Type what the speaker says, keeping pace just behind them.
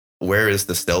where is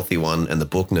the stealthy one and the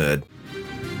book nerd?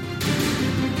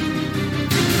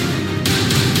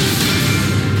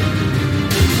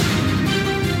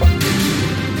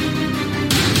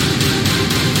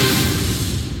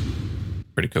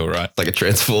 Pretty cool, right? It's like a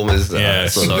Transformers sort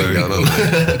of thing going on. All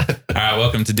right,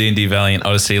 welcome to D&D Valiant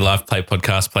Odyssey Live Play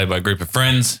Podcast, played by a group of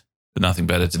friends with nothing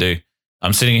better to do.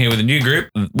 I'm sitting here with a new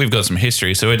group. We've got some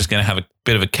history, so we're just going to have a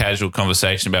bit of a casual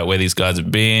conversation about where these guys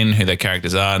have been, who their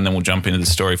characters are, and then we'll jump into the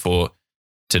story for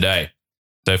today.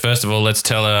 So first of all, let's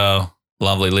tell our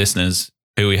lovely listeners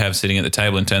who we have sitting at the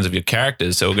table in terms of your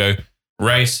characters. So we'll go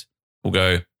race, we'll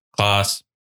go class,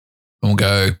 and we'll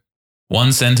go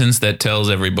one sentence that tells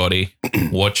everybody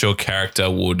what your character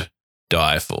would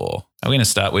die for. I'm going to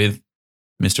start with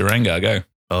Mr. Rengar. Go.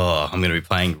 Oh, I'm going to be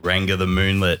playing Rengar the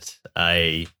Moonlit,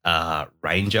 a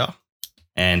ranger,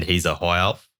 and he's a high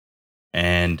elf,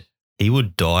 and he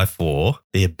would die for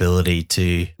the ability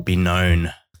to be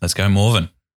known. Let's go,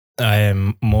 Morven. I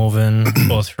am Morven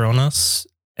Orthronus,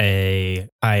 a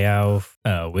high elf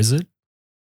wizard.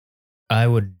 I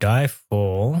would die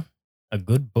for a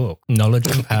good book, knowledge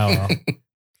and power.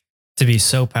 To be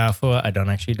so powerful, I don't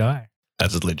actually die.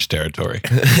 That's Lich territory.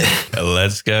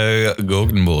 Let's go,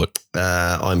 Gorgonbort.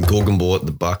 I'm Gorgonbort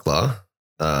the Buckler.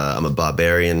 I'm a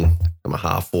barbarian. I'm a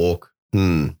half-orc.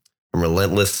 I'm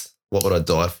relentless. What would I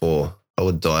die for? I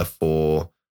would die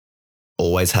for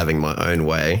always having my own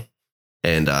way.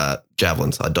 And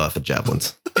javelins. I'd die for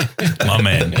javelins. My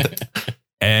man.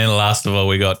 And last of all,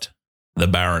 we got the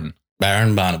Baron.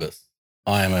 Baron Barnabas.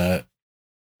 I am a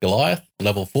Goliath,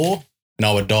 level 4, and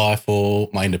I would die for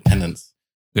my independence.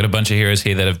 We've got a bunch of heroes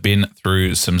here that have been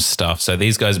through some stuff. So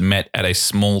these guys met at a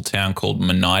small town called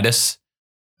Monitis,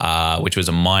 which was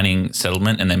a mining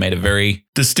settlement, and they made a very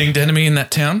distinct enemy in that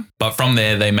town. But from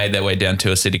there, they made their way down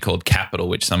to a city called Capital,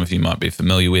 which some of you might be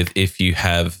familiar with if you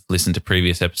have listened to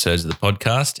previous episodes of the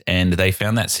podcast. And they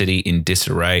found that city in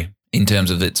disarray in terms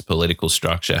of its political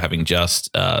structure, having just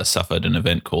suffered an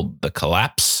event called the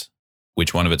Collapse,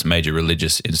 which one of its major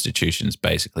religious institutions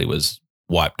basically was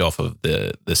wiped off of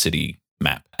the city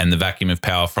map. And the vacuum of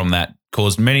power from that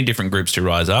caused many different groups to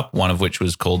rise up, one of which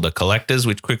was called the Collectors,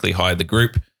 which quickly hired the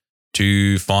group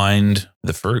to find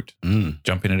the fruit.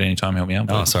 Jump in at any time, help me out.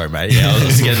 Oh, sorry, mate. Yeah, I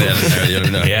was getting out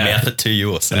there. Yeah. Mouth it to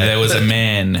you or something. There was a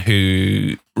man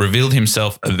who revealed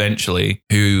himself eventually,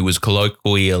 who was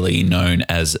colloquially known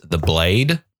as the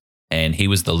Blade. And he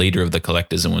was the leader of the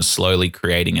Collectors and was slowly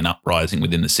creating an uprising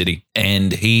within the city.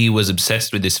 And he was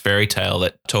obsessed with this fairy tale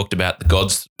that talked about the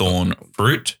God's Thorn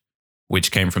fruit,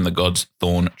 which came from the God's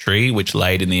Thorn tree, which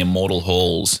laid in the immortal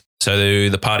halls. So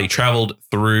the party traveled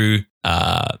through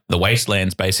the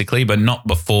wastelands, basically, but not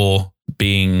before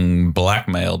being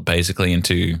blackmailed, basically,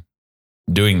 into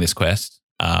doing this quest.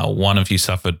 One of you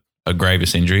suffered a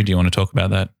grievous injury. Do you want to talk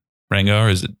about that, Rengar? Or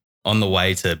is it on the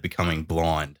way to becoming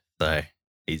blind? So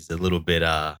he's a little bit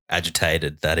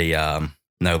agitated that he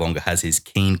no longer has his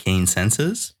keen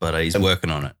senses, but he's working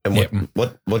on it. And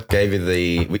what gave you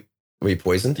the... Were you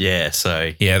poisoned? Yeah,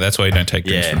 so... Yeah, that's why you don't take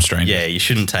drinks from strangers. Yeah, you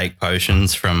shouldn't take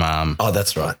potions from... oh,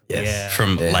 that's right. Yes.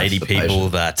 From lady people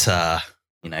that,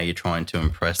 you're trying to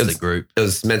impress the group. It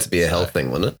was meant to be a health thing,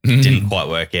 wasn't it? Didn't quite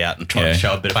work out and tried to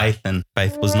show a bit of faith, and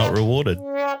faith was not rewarded.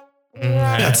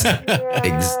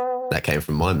 That came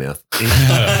from my mouth. He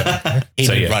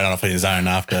did run off on his own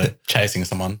after chasing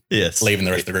someone. Yes. Leaving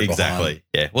the rest of the group exactly. behind.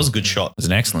 Yeah, it was a good shot. It was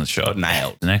an excellent shot.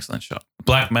 Nailed. It was an excellent shot.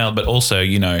 Blackmailed, but also,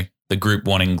 the group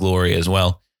wanting glory as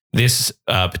well. This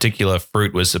particular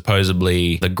fruit was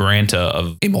supposedly the grantor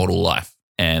of immortal life,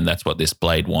 and that's what this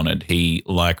Blade wanted. He,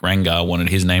 like Rengar, wanted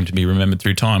his name to be remembered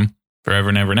through time forever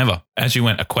and ever and ever. As you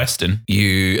went a-questing,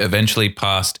 you eventually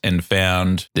passed and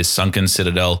found this sunken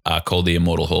citadel called the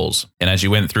Immortal Halls. And as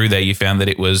you went through there, you found that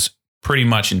it was pretty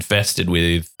much infested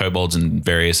with kobolds and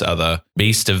various other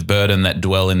beasts of burden that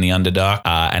dwell in the Underdark.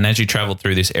 And as you traveled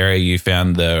through this area, you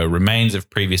found the remains of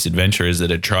previous adventurers that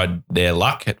had tried their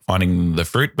luck at finding the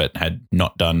fruit, but had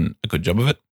not done a good job of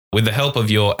it. With the help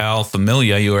of your owl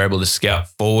familiar, you were able to scout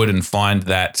forward and find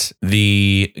that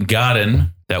the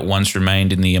garden that once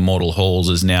remained in the Immortal Halls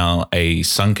is now a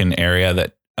sunken area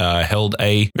that held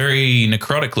a very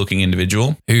necrotic-looking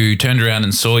individual who turned around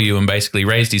and saw you and basically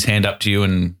raised his hand up to you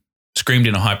and screamed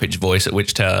in a high-pitched voice, at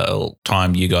which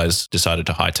time you guys decided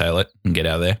to hightail it and get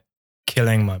out of there.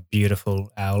 Killing my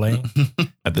beautiful owlie.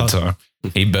 At the time,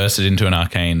 he bursted into an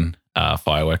arcane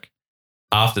firework.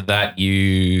 After that,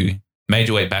 you made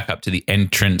your way back up to the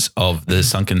entrance of the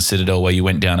sunken citadel, where you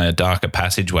went down a darker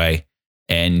passageway,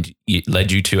 and it led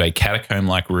you to a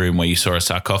catacomb-like room where you saw a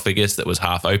sarcophagus that was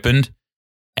half opened.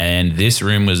 And this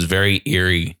room was very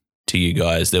eerie to you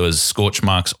guys. There was scorch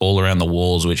marks all around the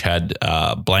walls, which had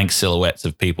blank silhouettes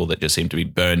of people that just seemed to be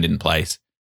burned in place.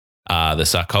 The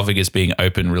sarcophagus being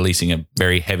open, releasing a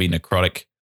very heavy necrotic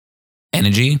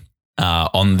energy.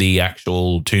 On the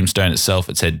actual tombstone itself,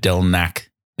 it said Delnak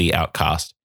the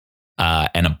Outcast.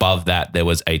 And above that, there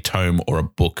was a tome or a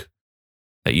book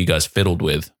that you guys fiddled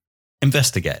with.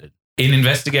 Investigated. In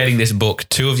investigating this book,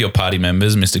 2 of your party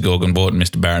members, Mr. Gorgonbort and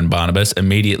Mr. Baron Barnabas,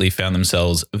 immediately found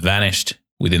themselves vanished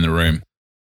within the room.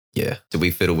 Yeah. Did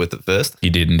we fiddle with it first? You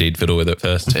did indeed fiddle with it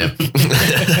first. Yeah.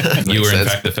 You were in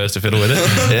fact the first to fiddle with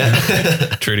it.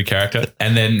 Yeah. True to character.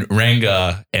 And then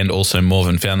Rangar and also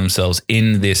Morven found themselves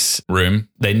in this room.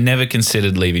 They never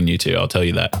considered leaving you two, I'll tell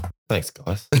you that. Thanks,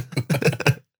 guys.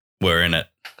 We're in it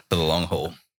for the long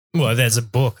haul. Well, there's a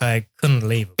book. I couldn't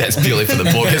leave. That's purely for the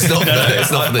book. It's not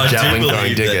for the I do javelin throwing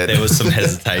believe that ticket. there was some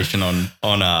hesitation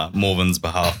on Morven's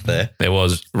behalf there. There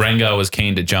was. Rangar was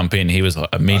keen to jump in. He was like,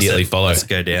 immediately I said, follow. Let's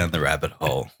go down the rabbit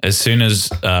hole. As soon as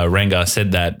Rangar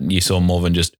said that, you saw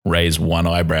Morven just raise one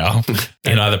eyebrow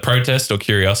in either protest or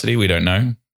curiosity. We don't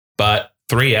know. But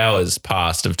 3 hours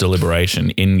passed of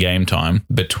deliberation in game time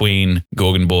between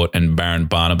Gorgonbort and Baron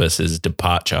Barnabas's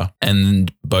departure.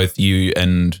 And both you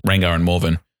and Rangar and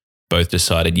Morven both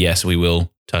decided, yes, we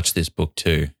will touch this book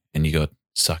too. And you got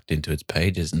sucked into its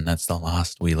pages. And that's the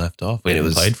last we left off. We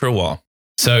hadn't played for a while.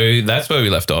 So that's where we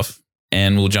left off.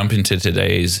 And we'll jump into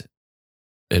today's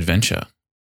adventure.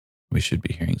 We should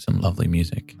be hearing some lovely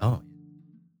music. Oh,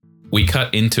 We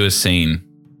cut into a scene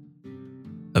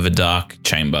of a dark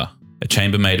chamber, a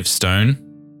chamber made of stone,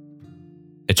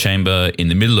 a chamber in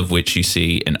the middle of which you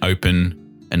see an open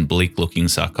and bleak-looking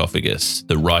sarcophagus,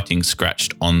 the writing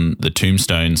scratched on the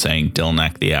tombstone saying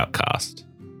Delnak the Outcast.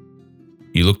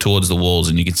 You look towards the walls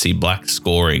and you can see black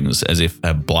scorings as if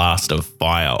a blast of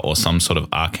fire or some sort of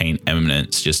arcane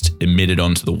eminence just emitted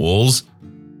onto the walls,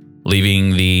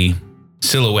 leaving the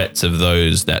silhouettes of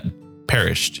those that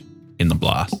perished in the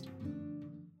blast.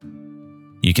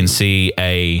 You can see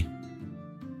a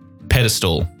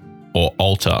pedestal or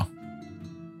altar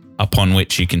upon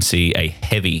which you can see a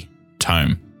heavy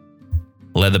tome,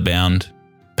 leather-bound,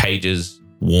 pages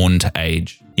worn to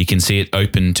age. You can see it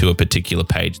open to a particular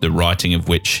page, the writing of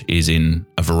which is in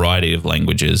a variety of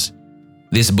languages.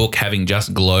 This book having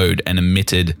just glowed and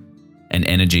emitted an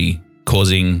energy,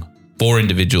 causing 4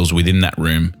 individuals within that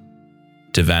room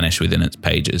to vanish within its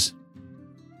pages.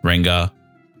 Rangar,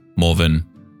 Morven,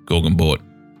 Gorgonbort,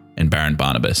 and Baron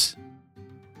Barnabas.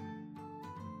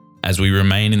 As we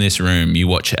remain in this room, you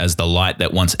watch as the light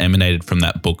that once emanated from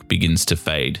that book begins to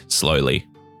fade slowly,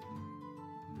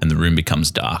 and the room becomes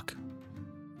dark.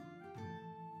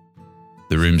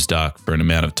 The room's dark for an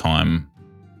amount of time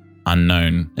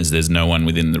unknown, as there's no one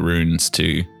within the runes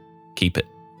to keep it.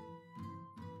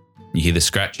 You hear the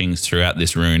scratchings throughout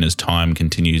this rune as time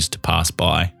continues to pass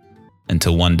by,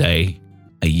 until one day,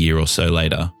 a year or so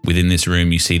later, within this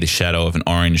room you see the shadow of an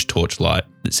orange torchlight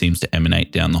that seems to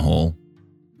emanate down the hall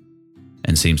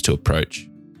and seems to approach.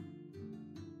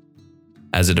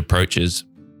 As it approaches,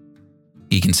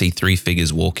 you can see 3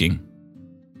 figures walking.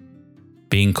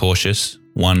 Being cautious,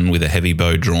 one with a heavy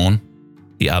bow drawn,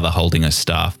 the other holding a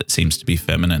staff that seems to be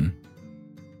feminine.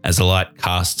 As the light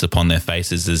casts upon their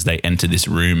faces as they enter this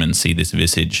room and see this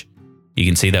visage, you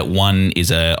can see that one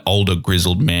is an older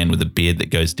grizzled man with a beard that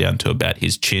goes down to about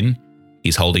his chin.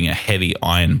 He's holding a heavy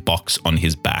iron box on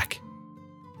his back.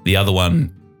 The other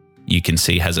one you can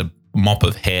see has a mop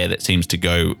of hair that seems to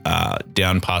go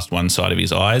down past one side of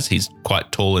his eyes. He's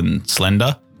quite tall and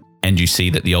slender. And you see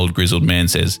that the old grizzled man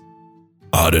says,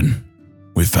 "Arden,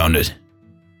 we found it."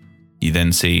 You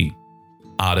then see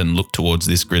Arden look towards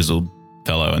this grizzled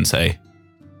fellow and say,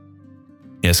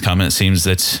 "Yes, Carmen, it seems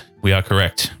that we are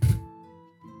correct.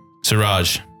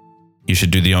 Siraj, you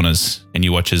should do the honors." And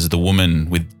you watch as the woman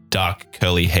with dark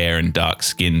curly hair and dark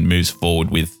skin moves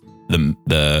forward with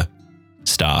the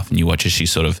staff, and you watch as she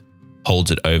sort of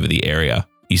holds it over the area.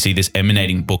 You see this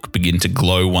emanating book begin to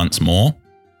glow once more,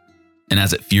 and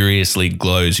as it furiously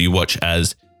glows, you watch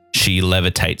as she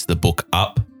levitates the book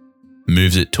up,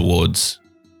 moves it towards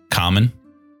Carmen,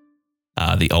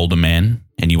 the older man,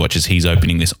 and you watch as he's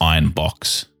opening this iron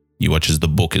box. You watch as the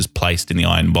book is placed in the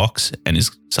iron box and is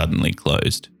suddenly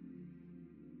closed.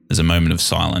 There's a moment of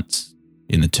silence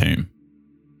in the tomb.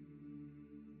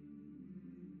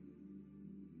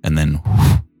 And then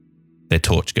their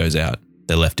torch goes out.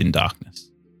 They're left in darkness.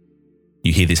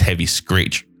 You hear this heavy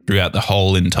screech throughout the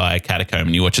whole entire catacomb,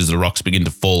 and you watch as the rocks begin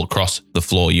to fall across the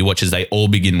floor. You watch as they all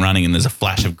begin running, and there's a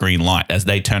flash of green light. As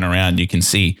they turn around, you can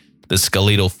see the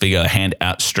skeletal figure, hand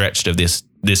outstretched, of this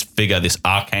figure, this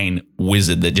arcane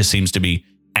wizard that just seems to be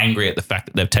angry at the fact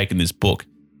that they've taken this book.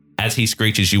 As he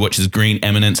screeches, you watch his green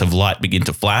eminence of light begin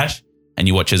to flash, and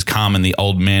you watch as Carmen, the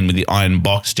old man with the iron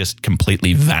box, just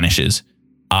completely vanishes.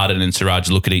 Arden and Siraj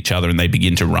look at each other and they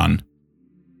begin to run.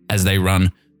 As they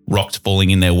run, rocks falling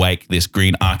in their wake, this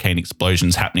green arcane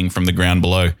explosions happening from the ground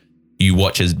below. You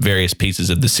watch as various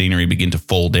pieces of the scenery begin to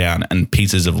fall down and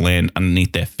pieces of land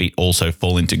underneath their feet also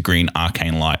fall into green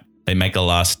arcane light. They make a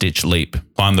last-ditch leap,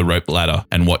 climb the rope ladder,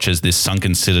 and watch as this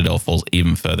sunken citadel falls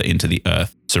even further into the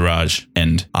earth. Siraj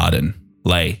and Arden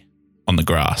lay on the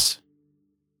grass,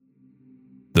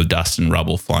 the dust and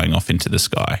rubble flying off into the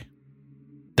sky.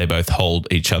 They both hold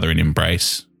each other in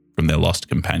embrace from their lost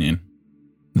companion,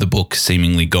 the book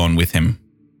seemingly gone with him.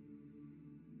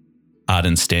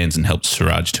 Arden stands and helps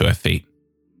Siraj to her feet.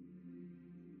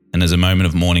 And as a moment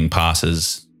of mourning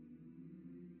passes,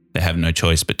 they have no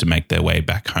choice but to make their way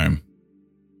back home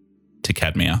to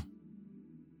Cadmia.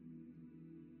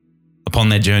 Upon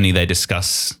their journey, they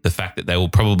discuss the fact that they will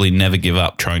probably never give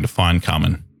up trying to find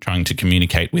Carmen, trying to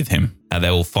communicate with him. They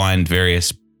will find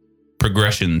various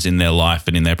progressions in their life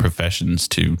and in their professions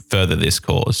to further this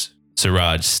cause.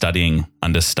 Siraj, studying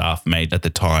under Staff Mage at the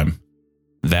time,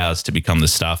 vows to become the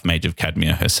Staff Mage of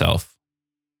Cadmia herself.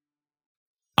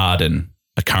 Arden,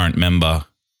 a current member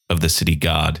of the City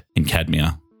Guard in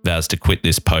Cadmia, vows to quit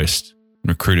this post and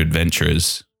recruit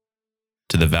adventurers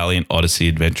to the Valiant Odyssey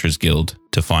Adventurers Guild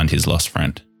to find his lost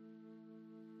friend.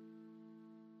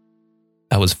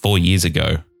 That was 4 years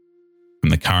ago from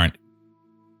the current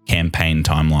campaign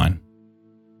timeline.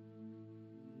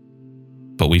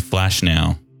 But we flash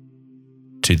now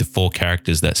to the 4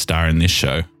 characters that star in this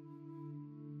show: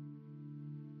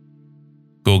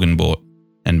 Gorgonbort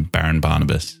and Baron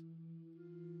Barnabas.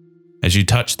 As you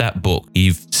touch that book,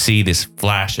 you see this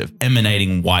flash of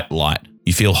emanating white light.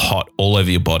 You feel hot all over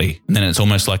your body, and then it's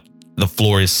almost like the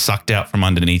floor is sucked out from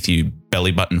underneath you,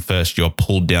 belly button first. You're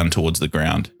pulled down towards the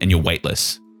ground, and you're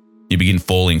weightless. You begin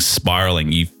falling,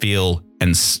 spiraling. You feel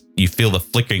the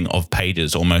flickering of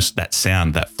pages, almost that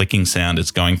sound, that flicking sound is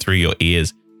going through your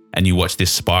ears, and you watch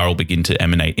this spiral begin to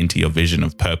emanate into your vision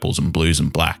of purples and blues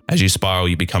and black. As you spiral,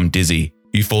 you become dizzy.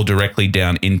 You fall directly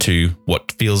down into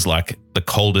what feels like the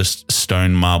coldest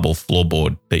stone marble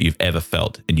floorboard that you've ever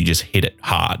felt, and you just hit it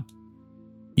hard.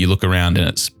 You look around and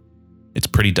it's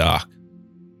pretty dark.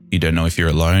 You don't know if you're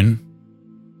alone.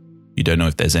 You don't know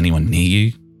if there's anyone near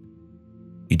you.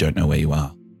 You don't know where you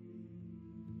are.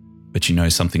 But you know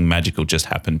something magical just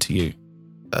happened to you.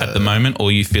 At the moment,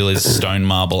 all you feel is stone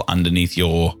marble underneath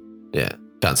your... Yeah,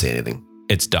 can't see anything.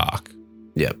 It's dark.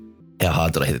 Yep. How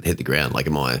hard did I hit the ground? Like,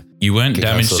 am I... You weren't Kick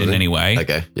damaged sort of in thing? any way,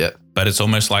 Okay, yep. but it's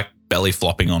almost like belly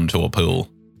flopping onto a pool.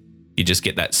 You just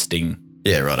get that sting.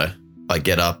 Yeah, righto. I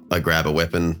get up, I grab a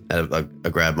weapon, I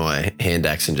grab my hand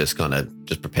axe and just kind of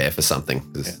just prepare for something.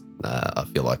 Because I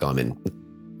feel like I'm in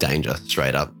danger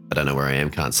straight up. I don't know where I am,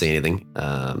 can't see anything.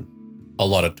 I'll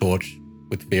light a torch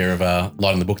with fear of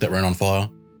lighting the book that ran on fire.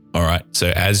 All right. So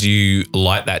as you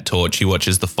light that torch, you watch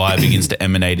as the fire begins to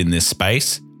emanate in this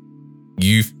space.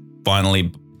 You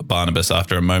finally, Barnabas,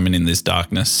 after a moment in this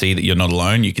darkness, see that you're not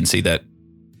alone. You can see that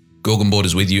Gorgonbort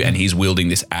is with you and he's wielding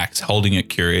this axe, holding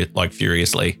it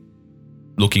furiously,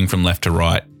 looking from left to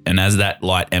right. And as that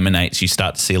light emanates, you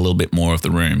start to see a little bit more of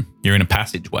the room. You're in a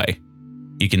passageway.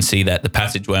 You can see that the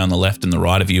passageway on the left and the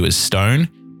right of you is stone,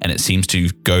 and it seems to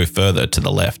go further to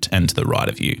the left and to the right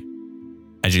of you.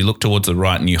 As you look towards the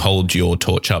right and you hold your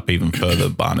torch up even further,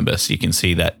 Barnabas, you can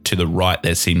see that to the right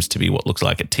there seems to be what looks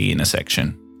like a T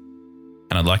intersection.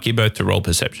 And I'd like you both to roll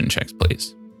perception checks,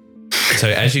 please. So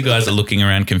as you guys are looking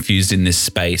around confused in this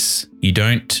space, you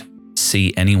don't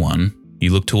see anyone.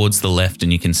 You look towards the left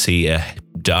and you can see a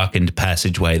darkened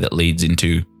passageway that leads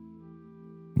into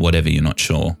whatever, you're not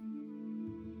sure.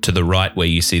 To the right where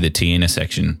you see the T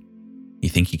intersection, you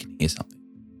think you can hear something,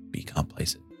 but you can't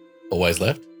place it. Always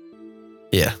left.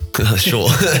 Yeah, sure.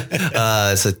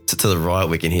 So to the right,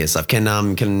 we can hear stuff. Can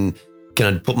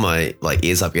I put my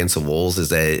ears up against the walls?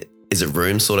 Is it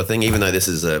room sort of thing? Even though this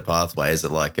is a pathway, is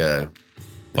it like a...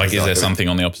 Is there something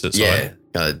on the opposite side?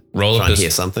 Yeah. Roll try and hear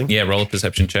something? Yeah, roll a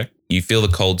perception check. You feel the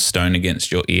cold stone against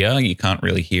your ear. You can't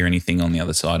really hear anything on the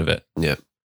other side of it. Yeah.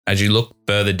 As you look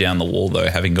further down the wall, though,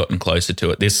 having gotten closer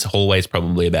to it, this hallway is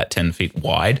probably about 10 feet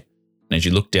wide. And as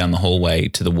you look down the hallway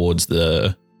towards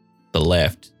the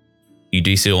left, you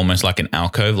do see almost like an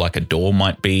alcove, like a door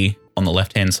might be on the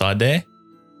left-hand side there.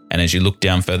 And as you look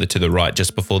down further to the right,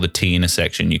 just before the T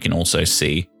intersection, you can also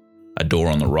see a door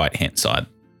on the right-hand side.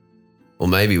 Well,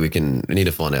 maybe we need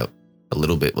to find out a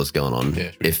little bit what's going on.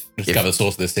 Yeah. Discover the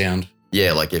source of the sound.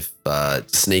 Yeah, like if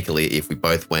sneakily, if we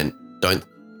both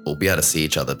we'll be able to see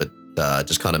each other, but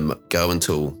just kind of go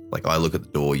until like I look at the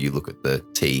door, you look at the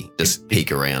T, just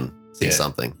peek around, see Yeah.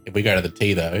 something. If we go to the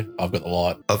T though, I've got the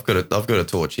light. I've got a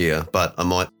torch here, but I'm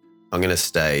going to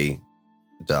stay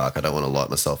dark. I don't want to light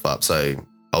myself up, so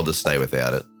I'll just stay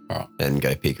without it Alright. and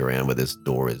go peek around where this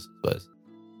door is, I suppose.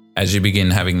 As you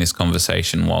begin having this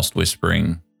conversation whilst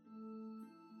whispering,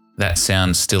 that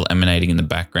sound still emanating in the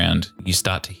background, you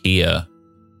start to hear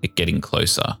it getting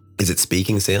closer. Is it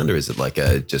speaking sound or is it like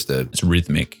just a? It's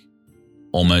rhythmic,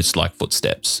 almost like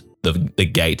footsteps. The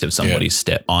gate of somebody's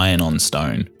step, iron on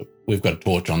stone. We've got a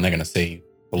torch on. They're going to see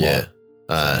the Yeah.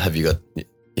 light. Have you got?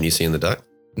 Can you see in the dark?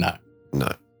 No. No.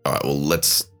 All right. Well,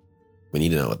 we need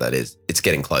to know what that is. It's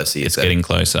getting closer. It's getting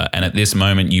closer. And at this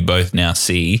moment, you both now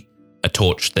see a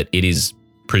torch that it is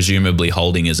presumably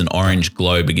holding as an orange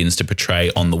glow begins to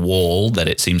portray on the wall that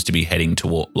it seems to be heading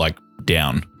toward, like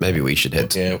down. Maybe we should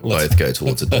head Yeah, both go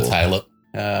towards the door. Let's hail it.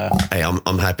 Hey,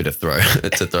 I'm happy to throw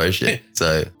shit.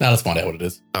 So, Now let's find out what it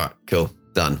is. all right, cool,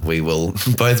 done. We will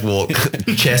both walk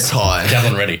chest high,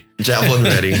 Javelin ready. javelin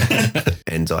ready,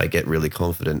 and I get really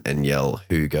confident and yell,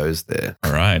 "Who goes there?"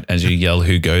 All right. As you yell,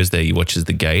 who goes there, you watch as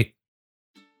the gate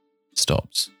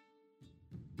stops.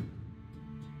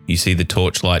 You see the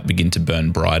torchlight begin to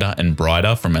burn brighter and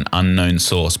brighter from an unknown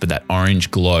source, but that orange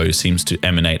glow seems to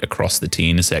emanate across the T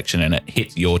intersection and it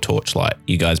hits your torchlight,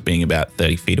 you guys being about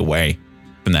 30 feet away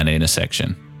from that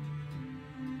intersection.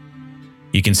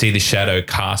 You can see the shadow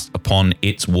cast upon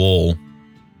its wall,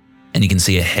 and you can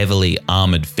see a heavily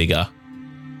armored figure.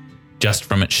 Just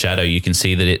from its shadow, you can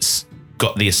see that it's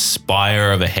got the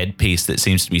spire of a headpiece that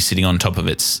seems to be sitting on top of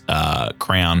its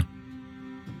crown.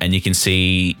 And you can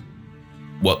see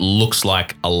what looks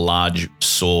like a large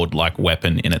sword-like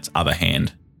weapon in its other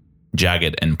hand,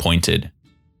 jagged and pointed.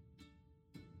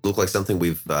 Look like something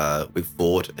we've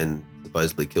fought and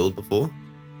supposedly killed before.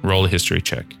 Roll a history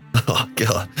check. Oh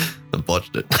god, I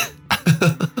botched it.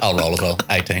 I'll roll as well.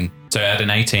 18. So at an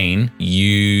 18,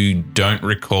 you don't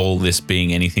recall this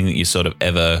being anything that you sort of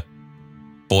ever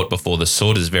fought before. The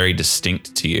sword is very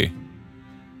distinct to you.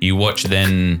 You watch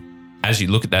then, as you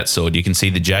look at that sword, you can see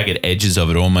the jagged edges of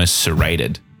it almost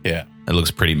serrated. Yeah. It looks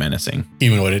pretty menacing.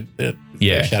 Humanoid.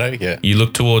 Yeah. Shadow. Yeah. You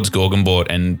look towards Gorgonbort,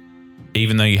 and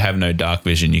even though you have no dark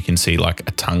vision, you can see like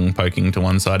a tongue poking to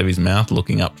one side of his mouth,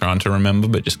 looking up, trying to remember,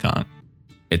 but just can't.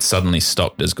 It suddenly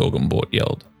stopped as Gorgonbort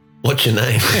yelled. What's your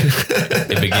name?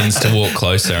 It begins to walk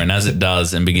closer, and as it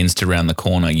does and begins to round the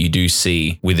corner, you do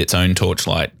see, with its own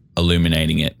torchlight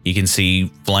illuminating it, you can see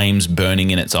flames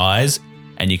burning in its eyes,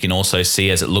 and you can also see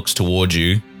as it looks towards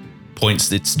you, points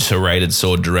its serrated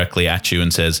sword directly at you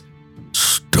and says,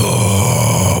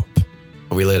 "Stop."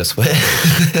 Are we allowed to swear?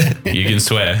 You can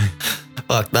swear.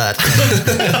 Fuck that.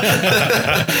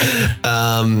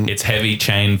 Its heavy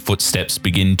chain footsteps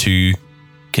begin to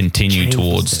continue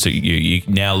towards you. You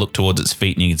now look towards its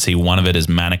feet and you can see one of it is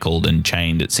manacled and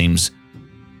chained. It seems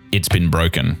it's been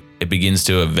broken. It begins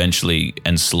to eventually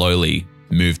and slowly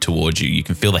move towards you. You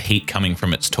can feel the heat coming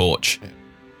from its torch.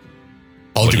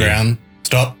 Hold What your do you- ground.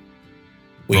 Stop.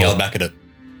 We Roll. yell back at it.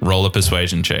 Roll a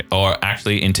persuasion check, or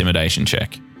actually intimidation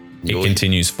check. It Yours.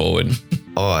 continues forward.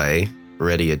 I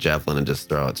ready a javelin and just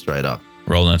throw it straight up.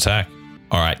 Roll an attack.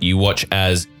 All right, you watch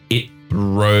as it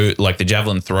the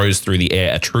javelin throws through the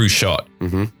air, a true shot.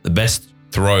 Mm-hmm. The best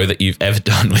throw that you've ever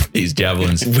done with these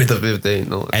javelins. With a 15.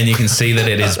 Nice. And you can see that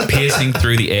it is piercing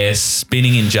through the air,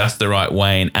 spinning in just the right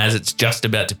way. And as it's just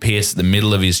about to pierce the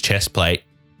middle of his chest plate,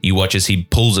 you watch as he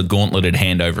pulls a gauntleted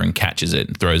hand over and catches it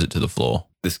and throws it to the floor.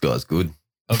 This guy's good.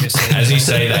 Obviously, As you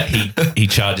say that, he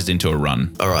charges into a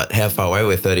run. All right, how far away?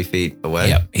 We're 30 feet away.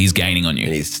 Yep, he's gaining on And you.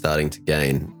 he's starting to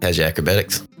gain. How's your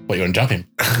acrobatics? What, you want to jump him?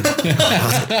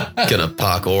 Gonna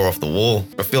parkour off the wall.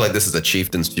 I feel like this is a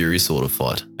Chieftain's Fury sort of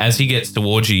fight. As he gets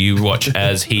towards you, you watch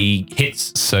as he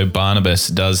hits. So Barnabas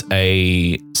does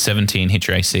a 17 hit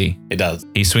your AC. It does.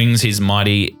 He swings his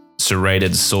mighty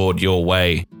serrated sword your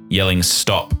way, yelling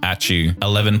 "stop" at you.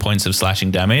 11 points of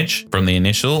slashing damage from the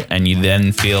initial, and you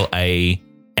then feel a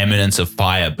eminence of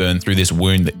fire burn through this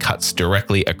wound that cuts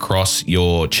directly across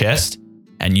your chest.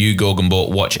 And you, Gorgonbort,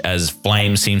 watch as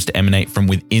flame seems to emanate from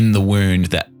within the wound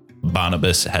that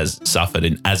Barnabas has suffered.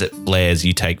 And as it flares,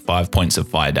 you take 5 points of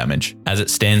fire damage. As it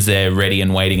stands there ready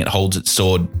and waiting, it holds its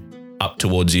sword up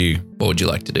towards you. What would you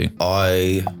like to do?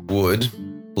 I would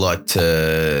like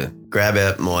to grab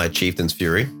out my Chieftain's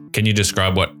Fury. Can you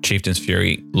describe what Chieftain's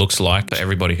Fury looks like for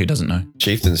everybody who doesn't know?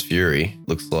 Chieftain's Fury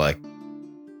looks like,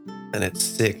 and it's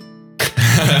sick.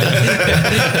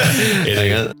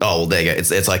 Hang on. Oh, well, there you go.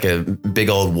 It's like a big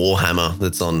old war hammer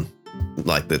that's on,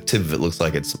 like the tip of it looks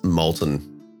like it's molten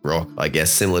rock, I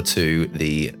guess, similar to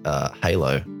the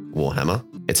Halo Warhammer.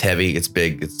 It's heavy, it's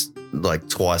big, it's like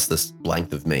twice the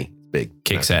length of me. Big.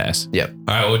 Kicks ass. Yep.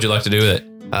 All right, what would you like to do with it?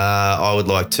 I would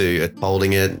like to,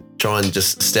 holding it, try and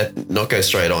just step, not go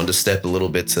straight on, just step a little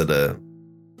bit to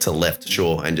left,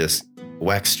 sure, and just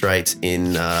whack straight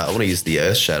in. I want to use the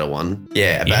Earth Shatter one.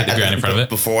 Yeah. You hit the ground in front of it?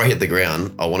 Before I hit the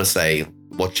ground, I want to say,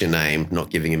 what's your name? Not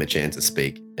giving him a chance to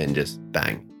speak, and just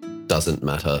bang. Doesn't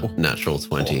matter. Natural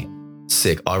 20.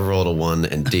 Sick. I rolled a 1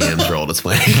 and DM's rolled a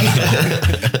 20.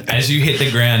 As you hit the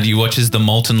ground, you watch as the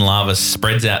molten lava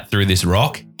spreads out through this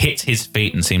rock, hits his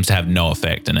feet and seems to have no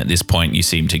effect. And at this point, you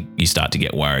start to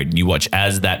get worried. You watch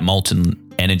as that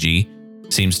molten energy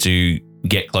seems to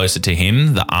get closer to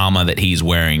him. The armor that he's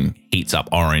wearing heats up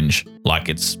orange like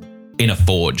it's in a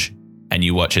forge. And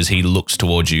you watch as he looks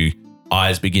towards you,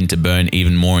 eyes begin to burn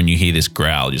even more, and you hear this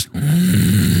growl just...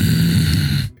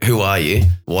 Who are you?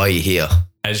 Why are you here?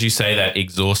 As you say that,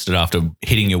 exhausted after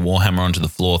hitting your warhammer onto the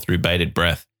floor through bated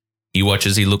breath, you watch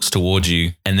as he looks towards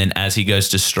you, and then as he goes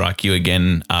to strike you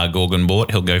again,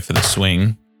 Gorgonbort, he'll go for the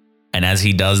swing. And as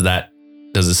he does that,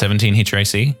 does a 17 hit your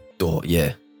AC? Oh,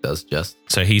 yeah, does just.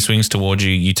 So he swings towards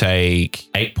you, you take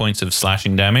 8 points of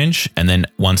slashing damage, and then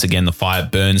once again the fire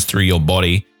burns through your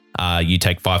body. You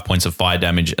take 5 points of fire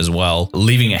damage as well,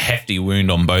 leaving a hefty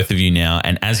wound on both of you now.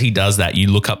 And as he does that,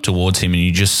 you look up towards him and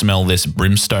you just smell this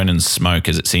brimstone and smoke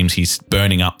as it seems he's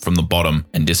burning up from the bottom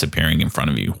and disappearing in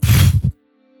front of you,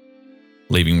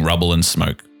 leaving rubble and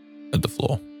smoke at the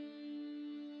floor.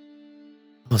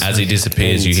 As he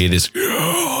disappears, you hear this.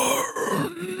 I'd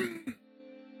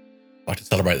like to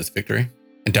celebrate this victory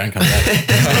and don't come back.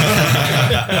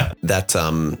 That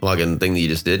fucking thing that you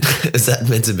just did, is that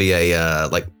meant to be a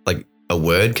like a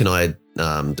word? Can I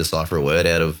decipher a word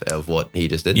out of what he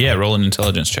just did? Yeah, roll an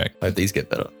intelligence check. I hope these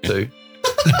get better too.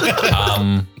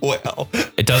 Wow.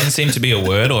 It doesn't seem to be a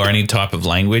word or any type of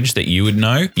language that you would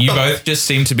know. You both just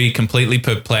seem to be completely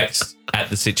perplexed at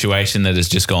the situation that has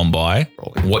just gone by.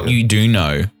 What you do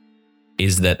know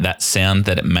is that sound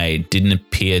that it made didn't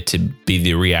appear to be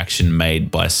the reaction made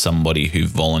by somebody who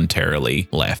voluntarily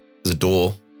left. There's a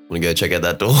door. Want to go check out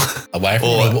that door? Away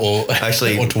from or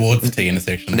actually, or towards the T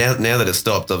intersection. Now that it's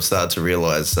stopped, I've started to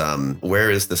realize where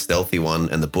is the stealthy one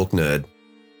and the book nerd?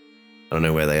 I don't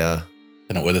know where they are.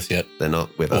 They're not with us yet. They're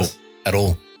not with us at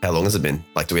all. How long has it been?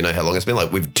 Like, do we know how long it's been?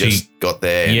 Like, we've just got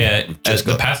there. Yeah, just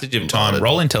the passage of time.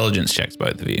 Roll intelligence checks,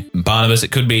 both of you. Barnabas,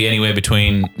 it could be anywhere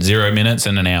between 0 minutes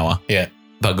and an hour. Yeah.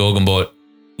 But Gorgonbort,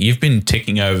 you've been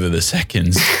ticking over the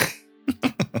seconds.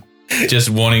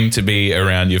 Just wanting to be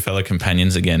around your fellow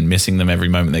companions again, missing them every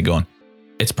moment they're gone.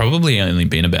 It's probably only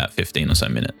been about 15 or so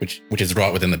minutes. Which is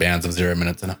right within the bounds of 0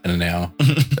 minutes and an hour. I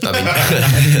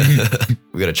mean,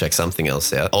 we've got to check something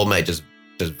else out. Old mate just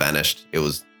vanished. There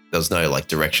was no like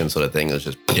direction sort of thing. It was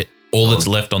just all that's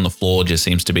left on the floor just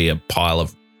seems to be a pile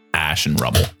of ash and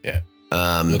rubble. Yeah.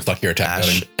 Looks like you're attacked.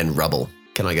 Ash and rubble.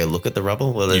 Can I go look at the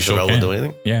rubble? Will You sure the rubble can. do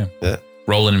anything? Yeah. Yeah.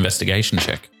 Roll an investigation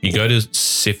check. You go to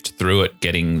sift through it,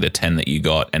 getting the 10 that you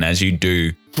got, and as you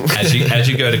do, as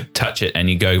you go to touch it and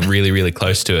you go really, really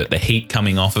close to it, the heat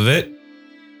coming off of it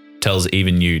tells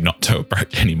even you not to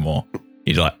approach anymore.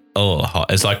 You're like, oh,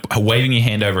 hot. It's like waving your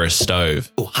hand over a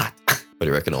stove. Oh, hot. What do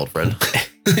you reckon, old friend?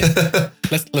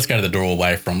 Let's go to the door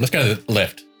away from. Let's go to the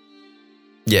left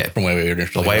Yeah, from where we were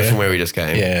initially. away from where we just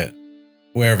came. Yeah,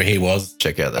 wherever he was.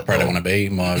 Check out that. I probably door. don't want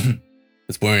to be.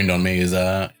 This wound on me is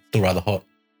still rather hot.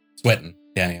 Sweating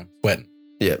down here. Sweating.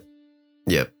 Yep.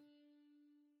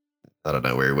 I don't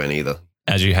know where he went either.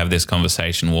 As you have this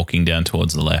conversation walking down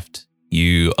towards the left,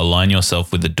 you align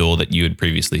yourself with the door that you had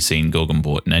previously seen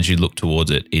Gorgonbort, and as you look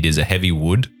towards it, it is a heavy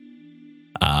wood,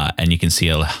 and you can see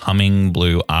a humming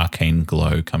blue arcane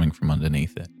glow coming from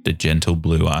underneath it. The gentle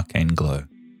blue arcane glow.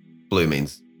 Blue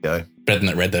means go. Better than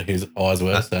that red that his eyes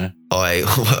were. So I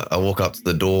walk up to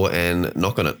the door and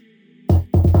knock on it.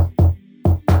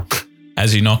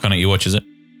 As you knock on it, you watch as it.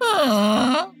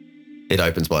 It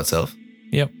opens by itself.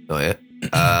 Yep. Oh yeah.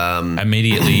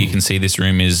 Immediately, you can see this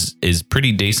room is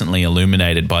pretty decently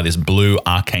illuminated by this blue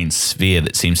arcane sphere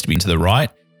that seems to be to the right,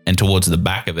 and towards the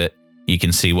back of it, you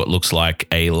can see what looks like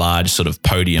a large sort of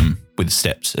podium with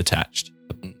steps attached.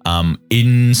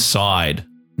 Inside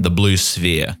the blue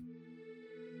sphere,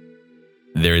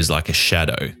 there is like a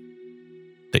shadow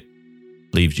that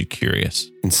leaves you curious.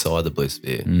 Inside the blue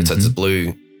sphere. So it's a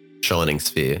blue shining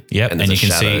sphere. Yep, and there's you a can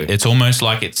shadow. see it's almost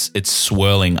like it's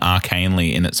swirling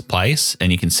arcanely in its place,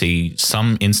 and you can see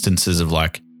some instances of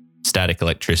like static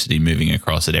electricity moving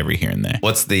across it every here and there.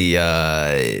 What's the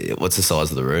size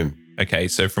of the room? Okay,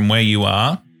 so from where you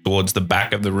are, towards the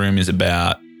back of the room is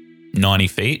about 90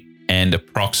 feet and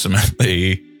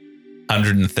approximately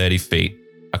 130 feet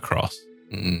across.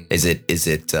 Is it? It's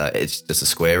just a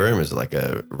square room? Is it like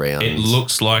a round? It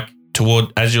looks like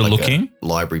as you're like looking, a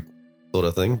library sort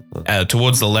of thing.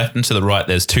 towards the left and to the right,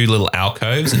 there's two little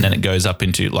alcoves, and then it goes up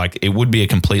into it would be a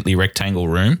completely rectangle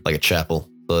room. Like a chapel.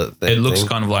 Sort of It looks thing.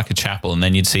 kind of like a chapel, and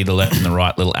then you'd see the left and the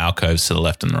right little alcoves to the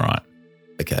left and the right.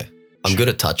 Okay. I'm good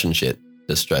at touching shit,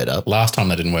 just straight up. Last time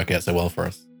that didn't work out so well for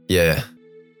us. Yeah.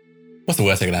 What's the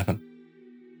worst that can happen?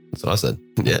 That's what I said.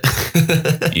 Yeah.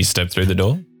 You step through the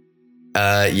door.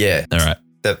 Yeah. All right.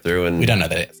 Step through and We don't know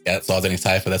that it's outside's any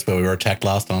safer. That's where we were attacked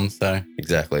last time. So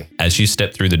exactly. As you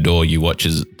step through the door, you watch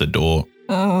as the door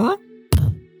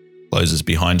closes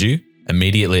behind you.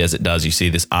 Immediately as it does, you see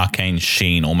this arcane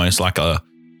sheen, almost like a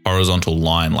horizontal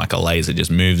line, like a laser, just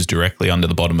moves directly under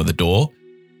the bottom of the door,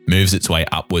 moves its way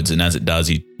upwards, and as it does,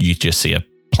 you just see a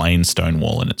plain stone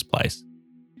wall in its place.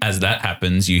 As that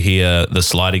happens, you hear the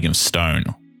sliding of stone.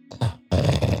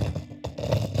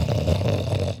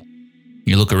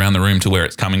 You look around the room to where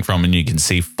it's coming from, and you can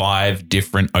see 5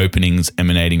 different openings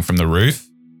emanating from the roof.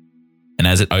 And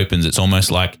as it opens, it's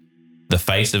almost like the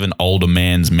face of an older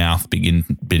man's mouth beginning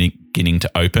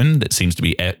to open that seems to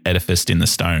be edificed in the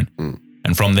stone.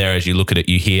 And from there, as you look at it,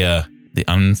 you hear the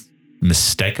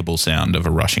unmistakable sound of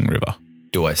a rushing river.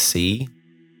 Do I see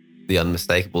the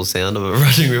unmistakable sound of a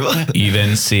rushing river? You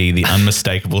then see the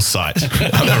unmistakable sight of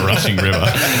a rushing river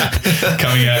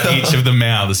coming out each of the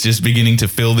mouths, just beginning to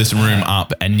fill this room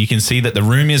up. And you can see that the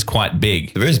room is quite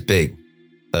big. The room's big.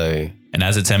 So And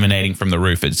as it's emanating from the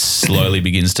roof, it slowly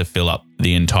begins to fill up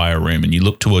the entire room. And you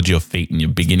look towards your feet and you're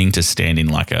beginning to stand in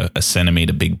like a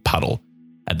centimetre big puddle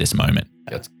at this moment.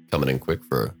 it's coming in quick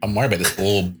for I'm worried about this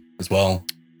orb as well.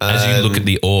 As you look at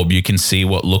the orb, you can see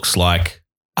what looks like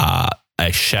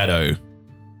a shadow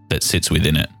that sits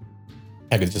within it.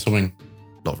 How good is this swimming?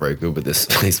 not very good with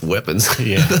these weapons.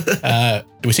 Yeah.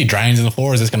 Do we see drains in the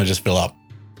floor, or is this going to just fill up?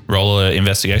 Roll an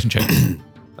investigation check.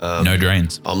 No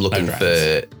drains. I'm looking No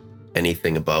for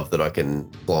anything above that I can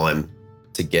climb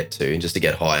to get to, just to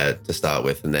get higher to start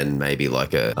with, and then maybe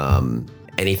like a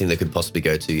anything that could possibly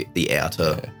go to the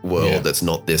outer world that's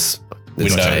not this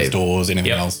Windows, cave. doors, anything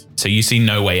Yep. else? So you see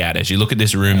no way out. As you look at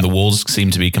this room, the walls seem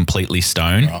to be completely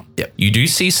stone. Right. Yep. You do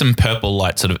see some purple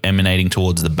light sort of emanating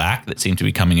towards the back that seem to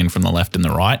be coming in from the left and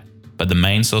the right. But the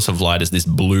main source of light is this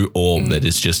blue orb that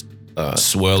is just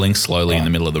swirling slowly in the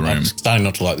middle of the room. I'm starting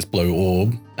not to like this blue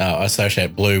orb. I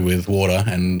associate blue with water,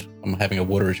 and I'm having a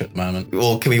water issue at the moment.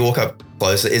 Well, can we walk up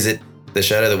closer? Is it the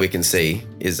shadow that we can see?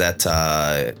 Is that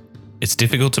It's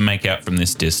difficult to make out from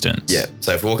this distance. yeah?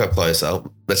 So if we walk up closer,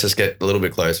 let's just get a little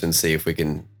bit closer and see if we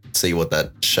can see what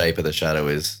that shape of the shadow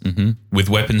is. With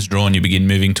weapons drawn, you begin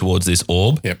moving towards this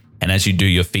orb. Yep. And as you do,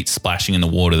 your feet splashing in the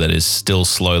water that is still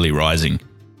slowly rising.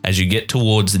 As you get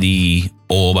towards the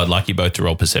orb, I'd like you both to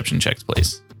roll perception checks,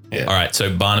 please. Yeah. All right,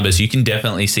 so Barnabas, you can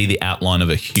definitely see the outline of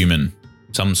a human,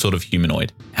 some sort of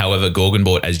humanoid. However,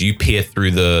 Gorgonbort, as you peer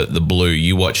through the blue,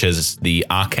 you watch as the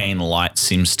arcane light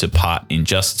seems to part in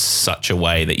just such a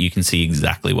way that you can see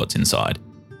exactly what's inside.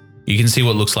 You can see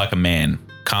what looks like a man,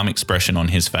 calm expression on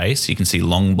his face. You can see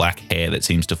long black hair that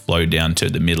seems to flow down to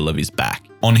the middle of his back.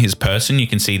 On his person, you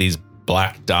can see these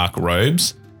black, dark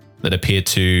robes that appear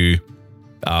to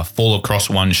fall across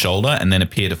one shoulder and then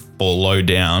appear to fall low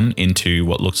down into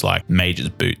what looks like mage's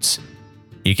boots.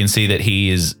 You can see that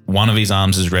one of his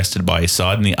arms is rested by his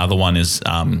side and the other one is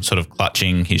sort of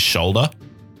clutching his shoulder.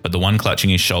 But the one clutching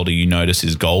his shoulder you notice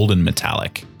is gold and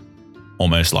metallic,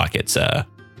 almost like it's a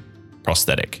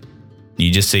prosthetic. You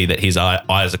just see that his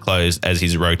eyes are closed as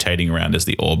he's rotating around, as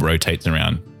the orb rotates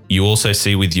around. You also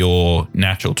see with your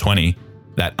natural 20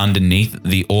 that underneath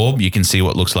the orb, you can see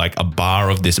what looks like a bar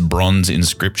of this bronze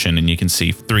inscription, and you can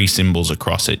see 3 symbols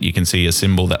across it. You can see a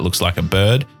symbol that looks like a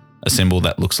bird, a symbol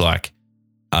that looks like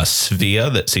a sphere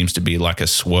that seems to be like a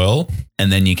swirl,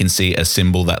 and then you can see a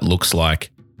symbol that looks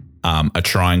like a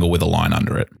triangle with a line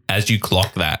under it. As you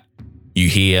clock that, you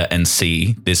hear and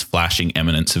see this flashing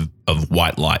eminence of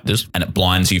white light, and it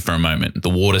blinds you for a moment. The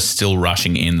water's still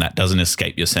rushing in. That doesn't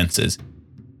escape your senses.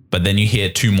 But then you hear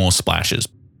 2 more splashes.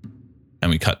 And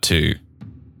we cut to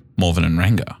Morven and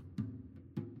Ranga.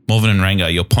 Morven and Ranga,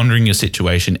 you're pondering your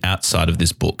situation outside of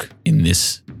this book in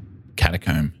this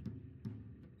catacomb.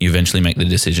 You eventually make the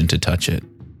decision to touch it,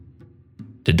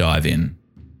 to dive in.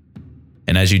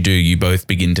 And as you do, you both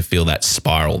begin to feel that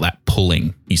spiral, that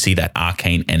pulling. You see that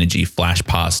arcane energy flash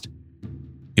past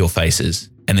your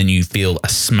faces. And then you feel a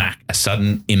smack, a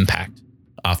sudden impact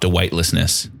after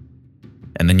weightlessness.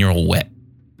 And then you're all wet.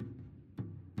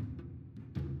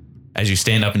 As you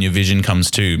stand up and your vision comes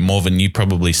to, Morven, you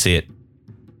probably see it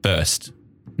first.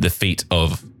 The feet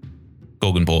of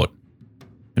Gorgonbort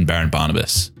and Baron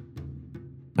Barnabas.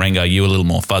 Rengar, you a little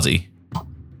more fuzzy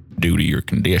due to your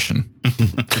condition,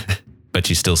 but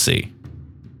you still see.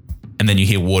 And then you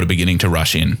hear water beginning to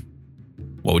rush in.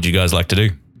 What would you guys like to do?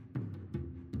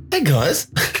 Hey guys.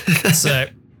 So,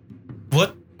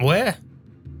 what? Where?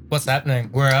 What's happening?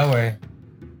 Where are we?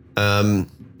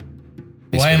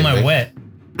 Why am I wet?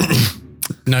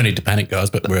 No need to panic, guys,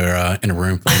 but we're in a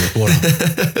room filled with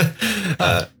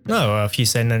water. No, if you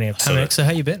said no need to panic, so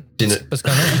how you been? What's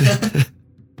going on?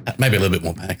 Maybe a little bit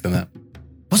more panic than that.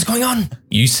 What's going on?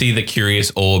 You see the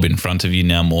curious orb in front of you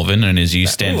now, Morven, and as you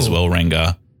stand as well,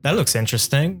 Rengar. That looks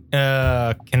interesting.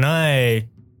 Can I,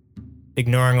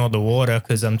 ignoring all the water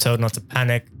because I'm told not to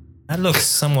panic, that looks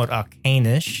somewhat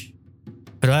arcane-ish.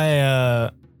 Could I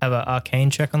have an arcane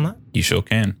check on that? You sure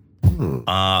can.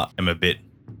 I'm a bit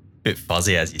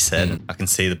fuzzy, as you said. I can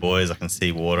see the boys. I can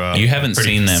see water. You haven't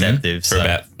Pretty seen them perceptive, for so-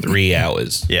 about 3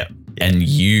 hours. Yeah. And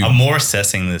you... I'm more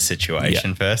assessing the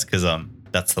situation first because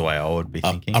that's the way I would be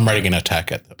thinking. I'm ready to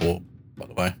attack at the orb, by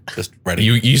the way. Just ready.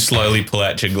 You slowly pull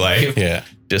out your glaive, Yeah.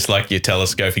 just like you're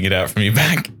telescoping it out from your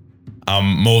back.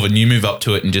 Morven, you move up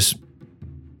to it and just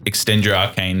extend your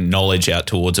arcane knowledge out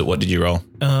towards it. What did you roll?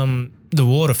 The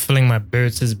water filling my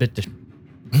boots is a bit...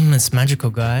 it's magical,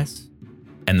 guys.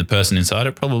 And the person inside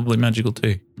it, probably magical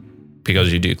too,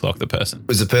 because you do clock the person.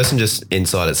 Was the person just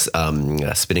inside it's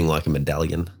spinning like a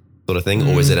medallion sort of thing,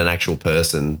 or is it an actual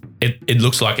person? It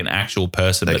looks like an actual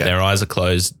person, but Okay. their eyes are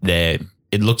closed.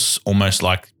 It looks almost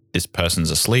like this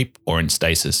person's asleep or in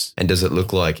stasis. And does it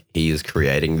look like he is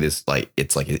creating this? Like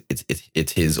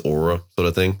it's his aura sort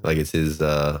of thing. Like it's his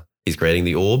he's creating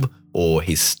the orb, or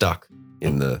he's stuck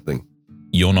in the thing.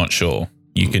 You're not sure.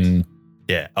 You can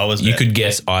Yeah, I was. you could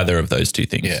guess either of those two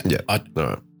things. Yeah. Yeah. I All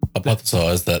right.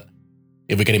 hypothesize that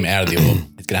if we get him out of the orb,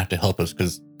 he's going to have to help us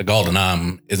because the golden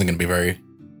arm isn't going to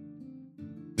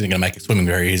make it swimming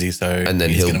very easy. So And then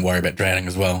he's he'll- going to worry about drowning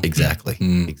as well. Exactly.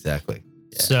 Mm. Exactly.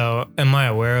 So, am I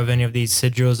aware of any of these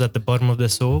sigils at the bottom of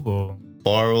this orb, or?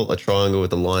 Spiral, a triangle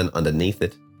with a line underneath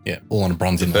it. Yeah, all on a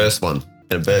bronze The inlay. first one,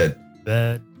 and a bird.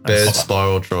 Bird. Bird,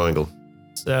 spiral, triangle.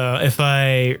 So, if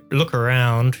I look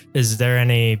around, is there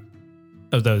any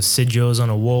of those sigils on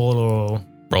a wall, or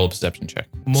Roll a perception check.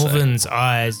 Morven's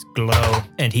eyes glow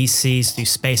and he sees through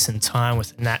space and time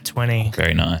with a nat 20?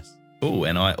 Very nice. Ooh,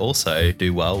 and I also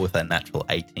do well with a natural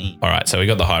 18. All right, so we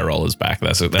got the high rollers back.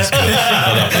 That's good.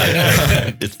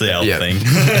 It's the elf Yeah. thing.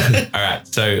 All right,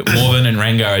 so Morven and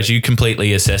Rengar, as you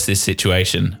completely assess this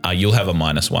situation, you'll have a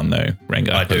 -1 though,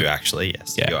 Rengar. I do actually,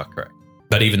 yes. Yeah. You are correct.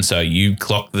 But even so, you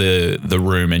clock the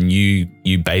room and you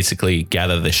basically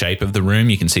gather the shape of the room.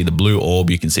 You can see the blue orb.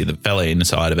 You can see the fella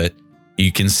inside of it.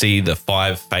 You can see the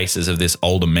 5 faces of this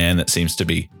older man that seems to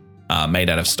be made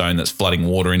out of stone that's flooding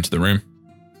water into the room.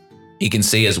 You can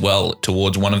see as well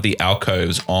towards one of the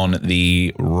alcoves on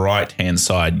the right-hand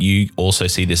side, you also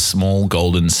see this small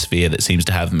golden sphere that seems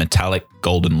to have metallic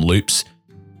golden loops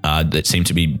that seem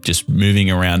to be just moving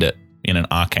around it in an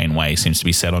arcane way. Seems to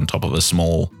be set on top of a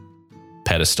small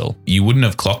pedestal. You wouldn't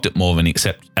have clocked it, Morven,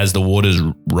 except as the water's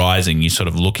rising, you're sort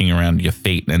of looking around your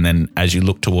feet, and then as you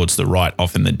look towards the right,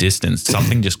 off in the distance,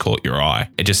 something just caught your eye.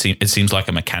 It seems like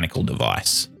a mechanical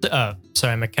device.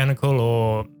 Sorry, mechanical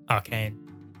or arcane?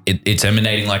 It's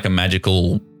emanating like a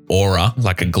magical aura,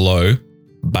 like a glow,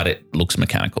 but it looks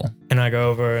mechanical. Can I go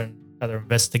over and either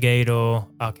investigate or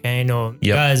arcane or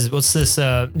Yep. guys? What's this?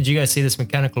 Did you guys see this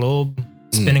mechanical orb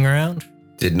spinning around?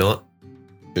 Did not.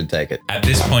 Should take it. At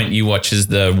this point, you watch as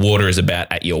the water is about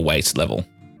at your waist level.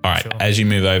 All right, Sure. as you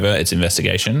move over, it's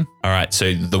investigation. All right,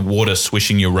 so the water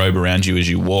swishing your robe around you as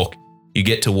you walk, you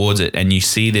get towards it and you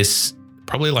see this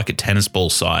probably like a tennis ball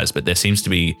size, but there seems to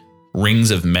be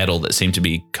rings of metal that seem to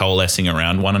be coalescing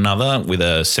around one another with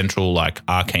a central like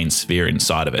arcane sphere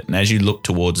inside of it. And as you look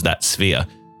towards that sphere,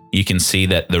 you can see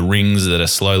that the rings that are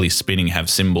slowly spinning have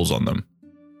symbols on them,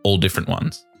 all different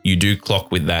ones. You do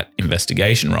clock with that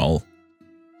investigation roll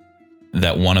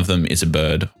that one of them is a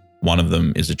bird, one of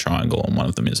them is a triangle, and one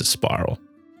of them is a spiral.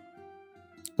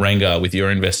 Rengar, with your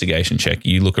investigation check,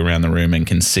 you look around the room and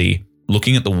can see,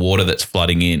 looking at the water that's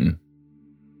flooding in,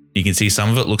 you can see some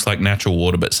of it looks like natural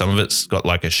water, but some of it's got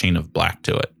like a sheen of black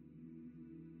to it.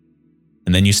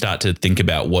 And then you start to think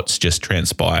about what's just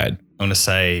transpired. I'm going to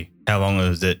say, how long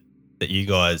is it that you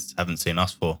guys haven't seen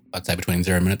us for? I'd say between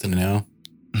 0 minutes and an hour.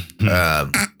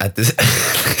 At this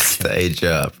stage,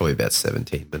 probably about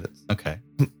 17 minutes. Okay.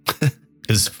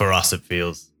 Because for us, it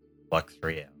feels like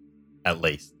 3 hours, at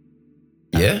least.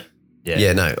 Yeah? Yeah.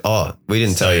 Yeah, no. Oh, we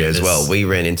didn't So tell you as this- well. We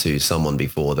ran into someone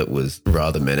before that was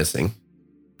rather menacing.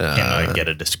 Can I get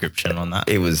a description on that?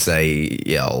 It was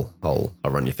I'll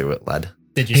run you through it, lad.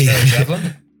 Did you say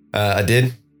javelin? I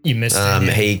did. You missed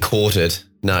it. He caught it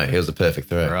No, it was a perfect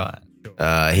throw. Right.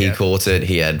 He Yeah. caught it.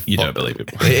 He had You don't believe it.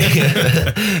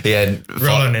 he had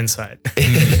Roll an insight.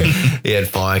 he had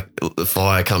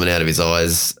fire coming out of his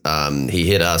eyes. He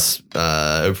hit us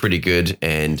pretty good,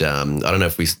 and I don't know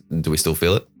if we still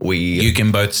feel it. You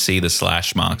can both see the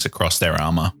slash marks across their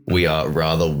armor. We are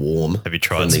rather warm. Have you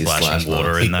from tried these splashing slash water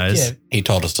marks. in those? Yeah. He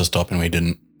told us to stop and we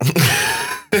didn't.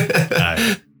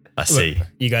 No, I see. Look,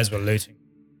 you guys were looting.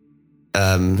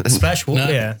 Um, Splash water.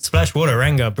 No. Yeah. Splash water.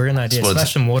 Ranga, brilliant idea. Just wanted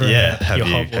Splash some water Yeah. in your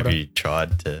hot water. Have you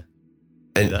tried to do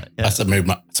and that? I Yeah.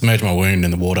 submerged my wound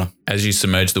in the water. As you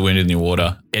submerge the wound in your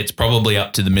water, it's probably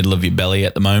up to the middle of your belly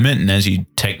at the moment. And as you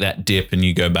take that dip and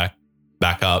you go back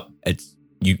up, it's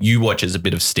you watch as a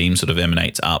bit of steam sort of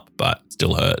emanates up, but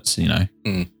still hurts, you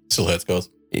know. Still hurts, guys.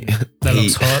 That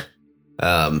looks hot.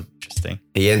 Interesting.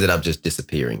 He ended up just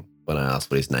disappearing when I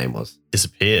asked what his name was.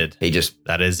 Disappeared. He just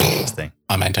That is interesting.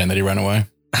 I maintain that he ran away.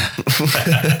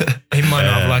 He might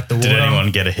not have liked the water. Did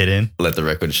anyone get a hit in? let the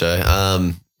record show.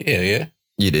 Yeah.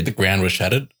 You The did. ground was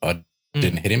shattered. I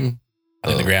didn't hit him. I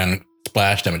think Oh. the ground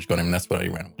splash damage got him, and that's why he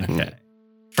ran away. Okay.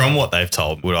 From what they've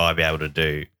told, would I be able to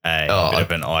do a Oh, bit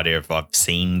of an idea if I've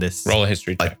seen this? Roll a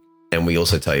history check. And we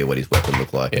also tell you what his weapon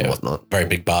looked like and Yeah. whatnot. Very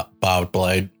big barbed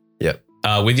blade.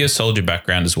 With your soldier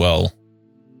background as well,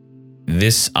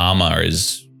 this armor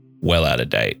is well out of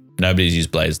date. Nobody's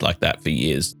used blades like that for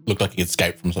years. Looked like he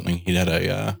escaped from something. He had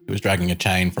he was dragging a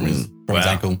chain from his Wow.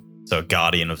 ankle. So a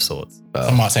guardian of sorts.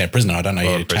 Some might say a prisoner. I don't know.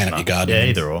 Or You a chain up prisoner. your guard. Yeah,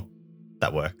 either or.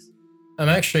 That works. I'm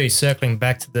actually circling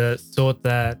back to the thought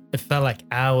that it felt like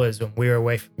hours when we were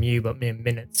away from you, but mere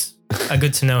minutes.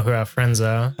 Good to know who our friends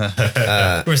are.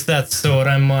 I With that thought,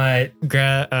 I might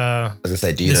grab. was gonna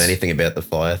say, do you know This- anything about the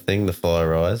fire thing, the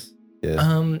fire eyes?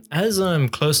 Yeah. As I'm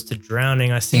close to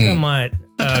drowning, I think I might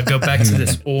go back to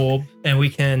this orb and we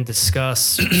can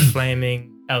discuss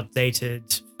flaming, outdated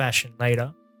fashion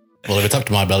later. Well, if it's up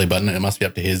to my belly button, it must be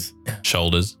up to his.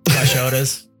 Shoulders. My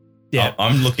shoulders. Yeah.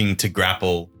 I'm looking to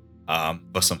grapple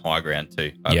for some high ground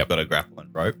too. I've Yep. got a grapple and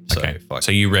rope. So Okay. if I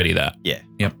So you ready that? yeah,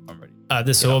 Yep. I'm ready.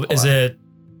 This Yeah, orb, is fire. it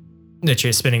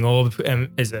literally a spinning orb?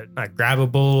 Is it like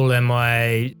grabbable? Am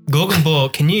I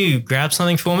Gorgonball? Can you grab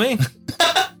something for me?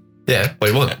 Yeah. What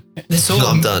do you want? This No,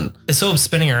 I'm orb, done. this orb's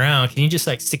spinning around. Can you just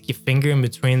like stick your finger in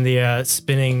between the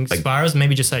spinning Like- spirals?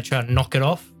 Maybe just like try to knock it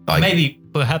off. I- Maybe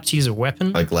perhaps use a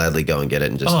weapon. I gladly go and get it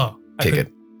and just I pick could-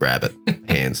 it, grab it,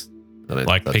 hands. I don't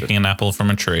Like touch picking an apple from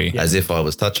a tree. it. As if I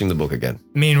was touching the book again.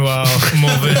 Meanwhile,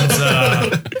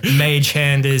 Morven's mage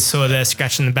hand is sort of there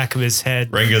scratching the back of his head.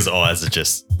 Renga's eyes are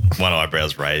just one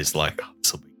eyebrow's raised, like oh,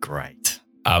 this will be great.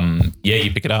 Yeah,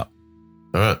 you pick it up.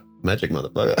 All right, magic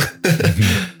motherfucker.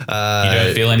 You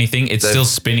don't feel anything. It's that- still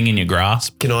spinning in your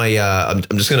grasp. Can I? I'm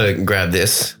just going to grab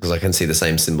this because I can see the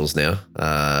same symbols now.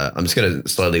 I'm just going to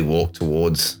slowly walk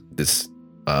towards this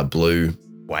blue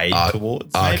Wade Arc-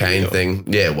 towards arcane maybe, or- thing.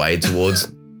 Yeah, wade towards,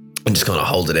 and just kind of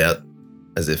hold it out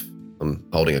as if I'm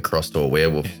holding a cross to a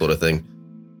werewolf sort of thing.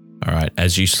 All right.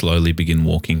 As you slowly begin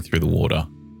walking through the water,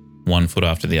 1 foot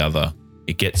after the other,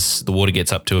 the water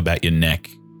gets up to about your neck,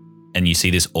 and you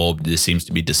see this orb that seems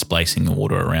to be displacing the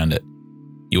water around it.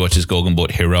 You watch as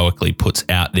Gorgonbort heroically puts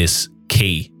out this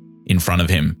key in front of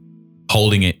him,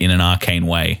 holding it in an arcane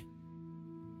way.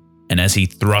 And as he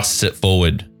thrusts it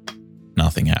forward,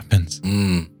 nothing happens.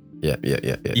 Yeah.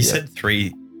 You said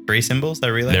three symbols. They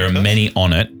relay. There are to us? many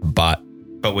on it, but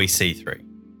but we see three.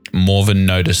 Morven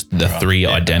noticed the Right, 3 yeah.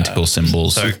 identical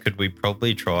symbols. So could we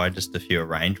probably try just a few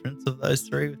arrangements of those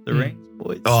three with the rings,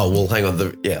 boys? Oh well, hang on.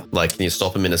 Like, can you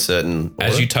stop him in a certain?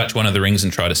 As order? you touch one of the rings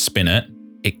and try to spin it,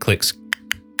 it clicks.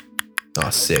 Oh,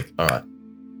 sick. All right.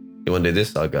 You want to do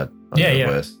this? I got. Yeah.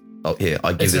 Worse. Oh, here.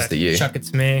 I give this to you. Chuck it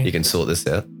to me. You can sort this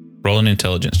out. Roll an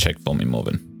intelligence check for me,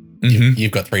 Morven.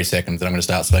 You've got 3 seconds, and I'm going to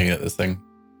start swinging at this thing.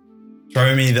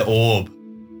 Throw me the orb.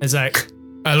 It's like,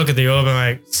 I look at the orb and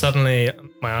like, suddenly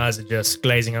my eyes are just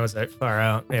glazing. I was like, far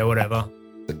out. Yeah, whatever.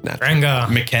 Ranga.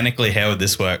 Mechanically, how would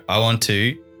this work? I want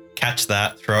to catch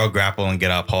that, throw a grapple, and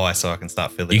get up high so I can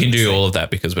start feeling. You can this do thing. all of that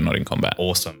because we're not in combat.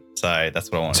 Awesome. So that's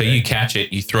what I want. So to do. you catch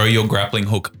it, you throw your grappling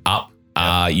hook up.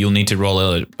 You'll need to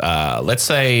roll let's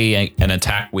say an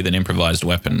attack with an improvised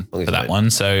weapon for that one.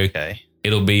 So Okay.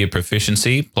 it'll be your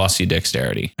proficiency plus your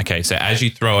dexterity. Okay, so as you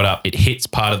throw it up, it hits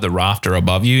part of the rafter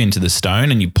above you into the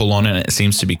stone and you pull on it and it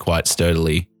seems to be quite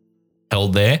sturdily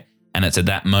held there. And it's at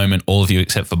that moment, all of you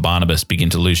except for Barnabas begin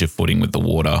to lose your footing with the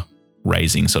water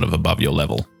raising sort of above your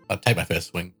level. I'll take my first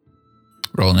swing.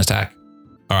 Roll an attack.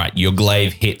 All right, your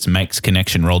glaive hits, makes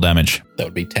connection, roll damage. That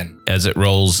would be 10. As it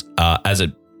rolls, as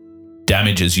it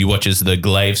damages, you watch as the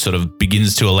glaive sort of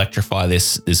begins to electrify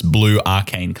this blue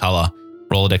arcane color.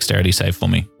 Roll a dexterity save for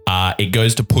me. It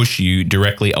goes to push you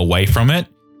directly away from it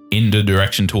in the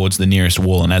direction towards the nearest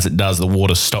wall. And as it does, the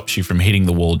water stops you from hitting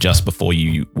the wall just before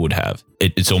you would have.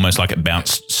 It's almost like it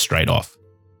bounced straight off.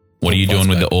 What are you doing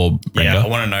with the orb, Rengar? Yeah, I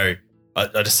want to know.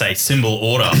 I just say symbol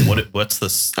order. What's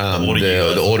the order?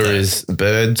 The order is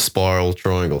bird, spiral,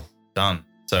 triangle. Done.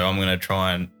 So I'm going to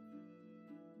try and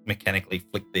mechanically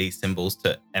flick these symbols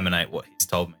to emanate what he's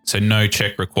told me. So no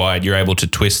check required. You're able to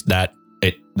twist that.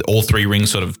 All three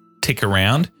rings sort of tick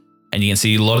around, and you can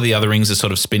see a lot of the other rings are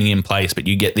sort of spinning in place, but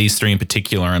you get these three in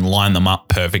particular and line them up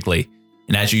perfectly.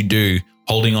 And as you do,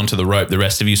 holding onto the rope, the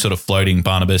rest of you sort of floating,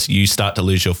 Barnabas, you start to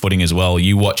lose your footing as well.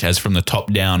 You watch as from the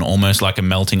top down, almost like a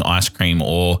melting ice cream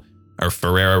or a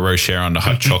Ferrero Rocher under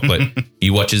hot chocolate,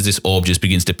 you watch as this orb just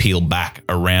begins to peel back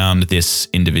around this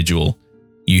individual.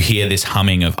 You hear this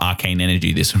humming of arcane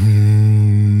energy, this,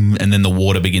 and then the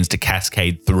water begins to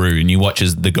cascade through, and you watch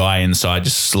as the guy inside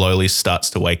just slowly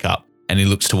starts to wake up, and he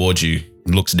looks towards you,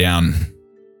 looks down.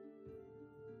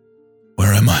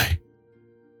 Where am I?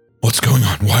 What's going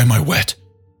on? Why am I wet?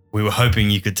 We were hoping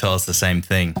you could tell us the same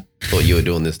thing. Thought you were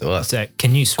doing this to us. So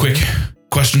can you swim? Quick,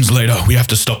 questions later. We have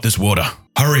to stop this water.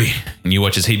 Hurry. And you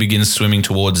watch as he begins swimming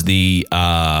towards the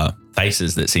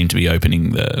faces that seem to be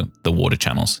opening the water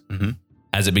channels. Mhm.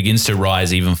 As it begins to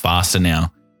rise even faster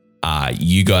now,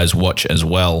 you guys watch as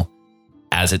well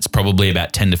as it's probably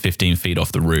about 10 to 15 feet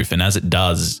off the roof. And as it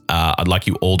does, I'd like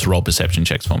you all to roll perception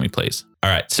checks for me, please. All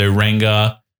right, so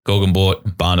Rengar,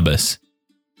 Gorgonbort, Barnabas,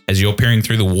 as you're peering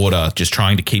through the water, just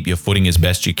trying to keep your footing as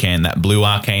best you can, that blue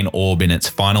arcane orb in its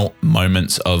final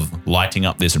moments of lighting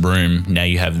up this room, now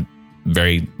you have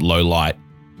very low light.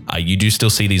 You do still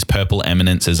see these purple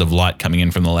eminences of light coming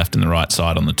in from the left and the right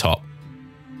side on the top.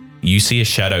 You see a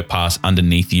shadow pass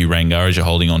underneath you, Rengar, as you're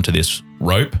holding onto this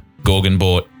rope.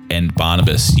 Gorgonbort and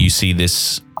Barnabas, you see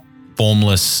this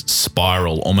formless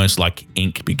spiral, almost like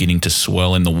ink, beginning to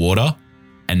swirl in the water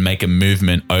and make a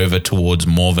movement over towards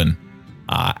Morven.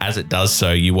 As it does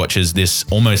so, you watch as this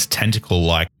almost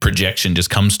tentacle-like projection just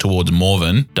comes towards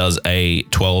Morven. Does a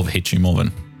 12 hit you,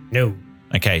 Morven? No.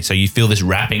 Okay, so you feel this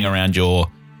wrapping around your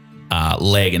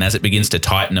leg, and as it begins to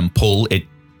tighten and pull, it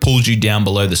pulls you down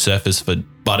below the surface for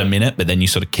but a minute, but then you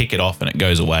sort of kick it off and it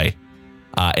goes away.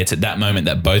 It's at that moment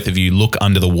that both of you look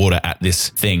under the water at this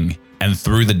thing, and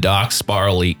through the dark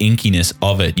spirally inkiness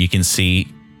of it, you can see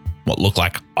what look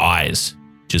like eyes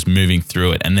just moving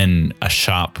through it, and then a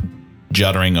sharp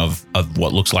juddering of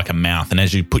what looks like a mouth. And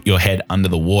as you put your head under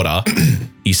the water,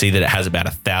 you see that it has about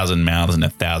 1,000 mouths and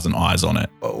 1,000 eyes on it.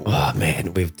 Oh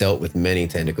man, we've dealt with many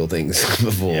tentacle things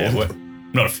before. Yeah,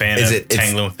 I'm not a fan Is of it- it's-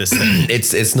 tangling with this thing.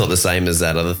 It's not the same as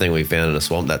that other thing we found in a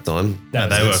swamp that time. No,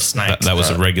 they were snakes. That was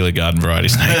a regular garden variety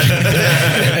snake.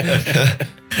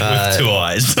 with two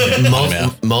eyes.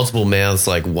 Multiple mouths,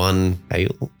 like one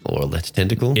tail or a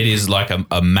tentacle. It is like a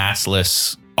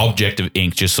massless object of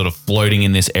ink just sort of floating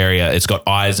in this area. It's got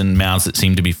eyes and mouths that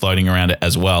seem to be floating around it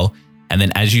as well. And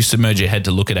then as you submerge your head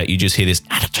to look at it, you just hear this,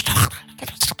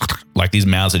 like these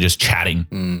mouths are just chatting.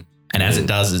 And as it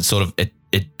does, it sort of,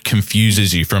 it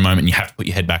confuses you for a moment. You have to put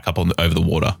your head back up over the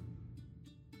water.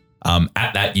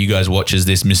 At that, you guys watch as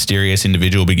this mysterious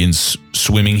individual begins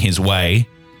swimming his way,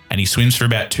 and he swims for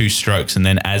about 2 strokes. And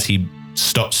then as he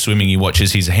stops swimming, you watch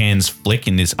as his hands flick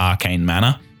in this arcane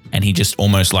manner, and he just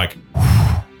almost like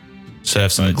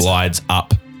surfs and glides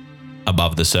up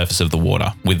above the surface of the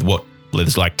water with what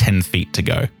there's like 10 feet to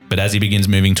go. But as he begins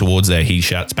moving towards there, he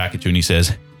shouts back at you and he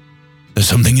says, "There's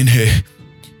something in here.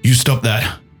 You stop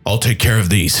that. I'll take care of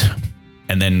these."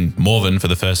 And then Morven, for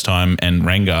the first time, and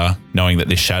Rengar, knowing that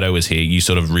this shadow is here, you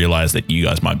sort of realize that you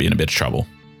guys might be in a bit of trouble.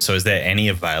 So is there any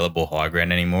available high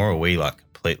ground anymore, or are we like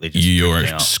completely just You're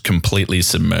drifting up? completely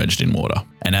submerged in water.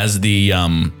 And as the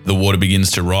water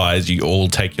begins to rise, you all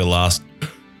take your last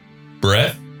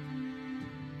breath,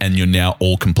 and you're now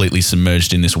all completely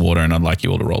submerged in this water, and I'd like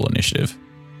you all to roll initiative.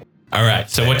 All right,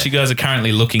 so what you guys are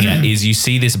currently looking at is you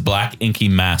see this black inky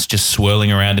mass just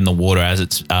swirling around in the water as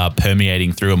it's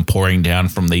permeating through and pouring down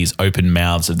from these open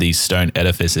mouths of these stone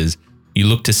edifices. You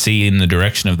look to see in the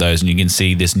direction of those, and you can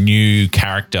see this new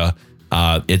character.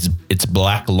 Its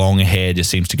black long hair just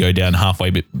seems to go down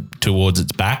halfway towards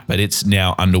its back, but it's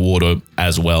now underwater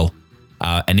as well.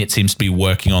 And it seems to be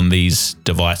working on these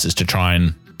devices to try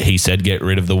and, he said, get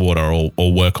rid of the water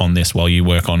or work on this while you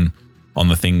work on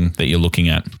the thing that you're looking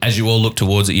at. As you all look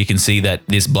towards it, you can see that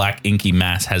this black inky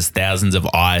mass has thousands of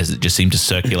eyes that just seem to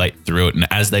circulate through it. And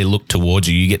as they look towards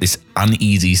you, you get this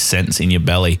uneasy sense in your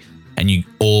belly, and you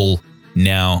all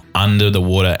now under the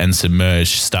water and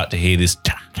submerged start to hear this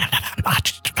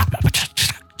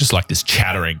just like this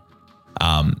chattering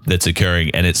that's occurring,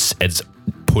 and it's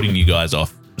putting you guys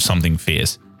off something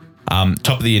fierce.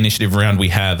 Top of the initiative round, we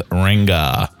have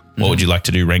Rengar. What would you like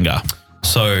to do, Rengar?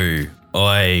 So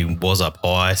I was up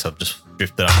high, so I've just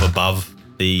drifted up above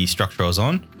the structure I was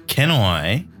on. Can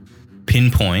I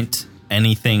pinpoint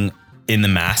anything in the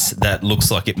mass that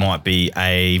looks like it might be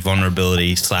a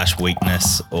vulnerability /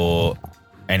 weakness or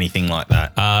anything like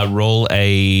that? Roll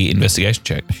a investigation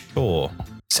check. Sure.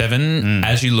 7.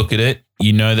 As you look at it,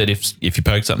 you know that if you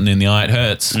poke something in the eye, it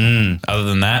hurts. Other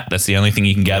than that, that's the only thing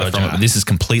you can gather from it. But this is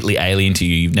completely alien to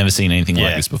you. You've never seen anything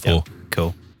like this before. Yep.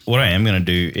 Cool. What I am going to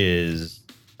do is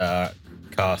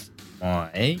cast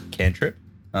my cantrip,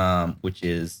 which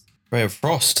is Ray of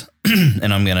Frost.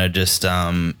 And I'm going to just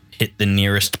hit the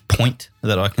nearest point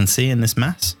that I can see in this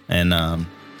mass and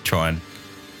try and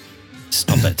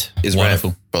stop it. Is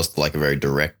Wonderful. Ray of Frost like a very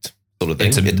direct sort of thing?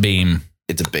 It's a beam.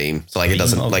 It's a beam. So like it Beam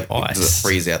doesn't of like ice. does it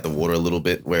freeze out the water a little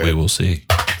bit where We will see.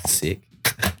 it's sick.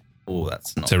 Oh,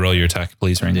 that's not So roll your attack,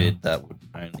 please, Rengar. dude. That would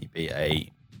only be a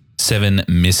 7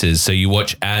 misses. So you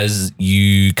watch as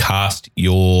you cast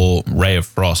your Ray of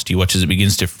Frost, you watch as it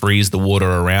begins to freeze the water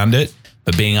around it.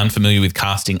 But being unfamiliar with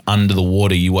casting under the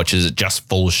water, you watch as it just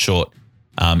falls short.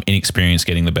 Inexperience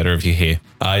getting the better of you here.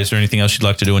 Is there anything else you'd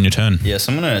like to do on your turn? Yes,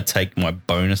 I'm going to take my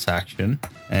bonus action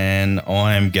and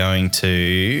I am going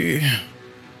to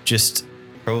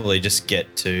probably just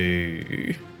get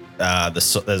to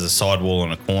there's a side wall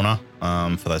in a corner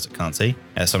for those that can't see.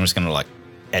 So I'm just going to like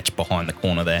etch behind the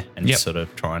corner there and Yep. just sort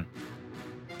of try and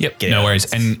Yep, Get no out worries.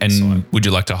 this And side. would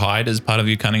you like to hide as part of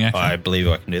your cunning action? I believe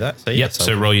I can do that. So Yep, yes,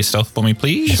 so I'll- roll your stealth for me,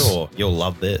 please. sure, you'll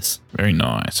love this. Very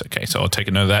nice. Okay, so I'll take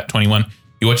a note of that. 21.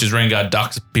 You watch as Rengar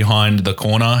ducks behind the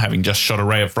corner, having just shot a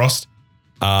Ray of Frost.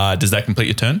 Does that complete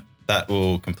your turn? That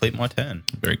will complete my turn.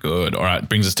 Very good. All right,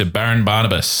 brings us to Baron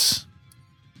Barnabas.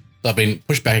 So I've been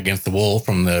pushed back against the wall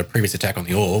from the previous attack on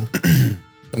the orb. I'm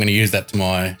going to use that to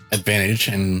my advantage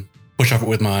and push off it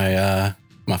with my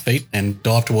my feet and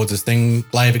dive towards this thing,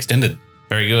 glaive extended.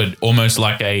 Very good. Almost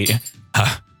like a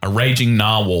raging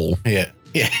narwhal. Yeah.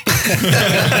 Yeah.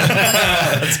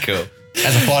 That's cool.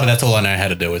 As a fighter, that's all I know how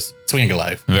to do is swing a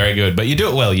glaive. Very good. But you do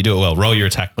it well. You do it well. Roll your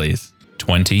attack, please.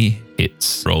 20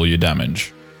 hits. Roll your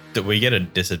damage. Do we get a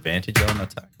disadvantage on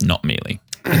attack? Not melee.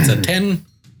 It's a 10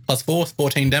 plus 4,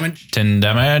 14 damage. 10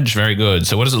 damage. Very good.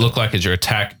 So what does it look like as your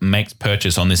attack makes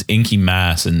purchase on this inky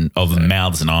mass and of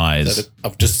mouths and eyes? So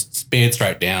I've just speared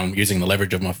straight down using the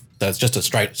leverage of my. So it's just a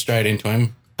straight into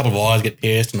him. A couple of eyes get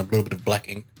pierced and a little bit of black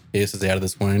ink pierces out of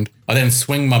this wound. I then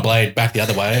swing my blade back the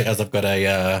other way as I've got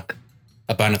a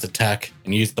bonus attack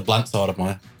and use the blunt side of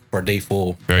my for a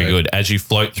D4. Very good. As you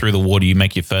float through the water, you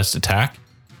make your first attack.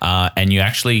 And you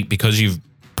actually, because you've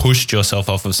pushed yourself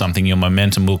off of something, your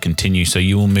momentum will continue. So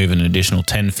you will move an additional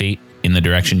 10 feet in the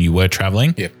direction you were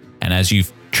traveling. Yep. And as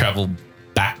you've traveled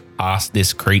back past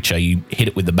this creature, you hit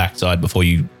it with the backside before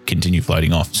you continue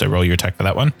floating off. So roll your attack for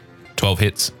that one. 12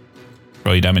 hits.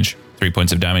 Roll your damage. 3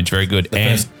 points of damage. Very good.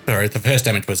 The first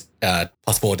damage was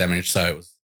plus 4 damage, so it was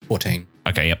 14.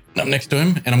 Okay, yep. Up next to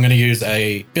him, and I'm going to use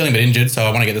feeling a bit injured, so I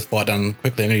want to get this fight done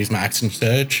quickly. I'm going to use my action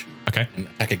surge Okay. and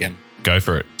attack again. Go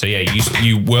for it. So yeah,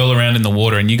 you whirl around in the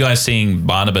water, and you guys seeing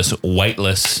Barnabas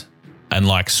weightless and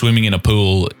like swimming in a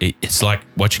pool. It's like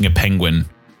watching a penguin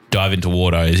dive into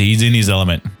water. He's in his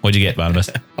element. What'd you get, Barnabas?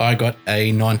 I got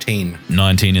a 19.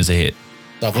 19 is a hit.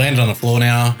 So I've landed on the floor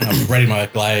now, and I've readied my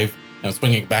glaive, and I'm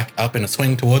swinging back up in a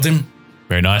swing towards him.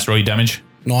 Very nice. Roll your damage.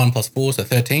 9 plus 4, so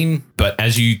 13. But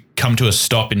as you come to a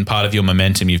stop in part of your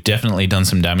momentum, you've definitely done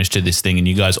some damage to this thing, and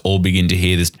you guys all begin to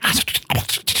hear this,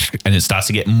 and it starts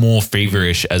to get more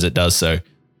feverish as it does so,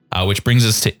 which brings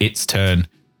us to its turn.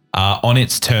 On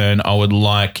its turn, I would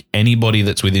like anybody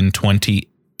that's within 20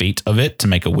 feet of it to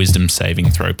make a wisdom saving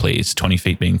throw, please. 20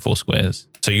 feet being 4 squares.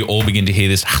 So you all begin to hear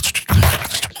this,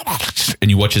 and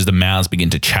you watch as the mouths begin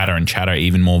to chatter and chatter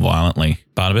even more violently.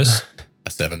 Barnabas? A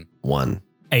 7. 1.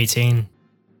 18.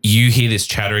 You hear this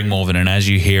chattering, Morven, and as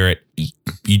you hear it,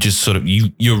 you just sort of,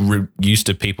 you're used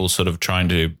to people sort of trying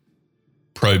to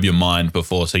probe your mind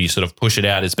before, so you sort of push it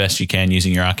out as best you can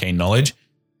using your arcane knowledge.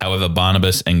 However,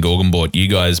 Barnabas and Gorgonbort, you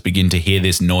guys begin to hear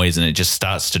this noise, and it just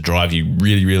starts to drive you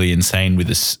really, really insane with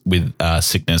this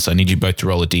sickness. I need you both to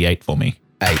roll a d8 for me.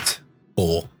 8.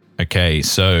 4. Okay,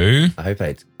 so I hope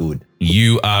 8's good.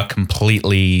 you are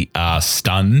completely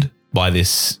stunned by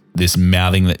this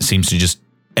mouthing that seems to just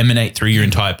emanate through your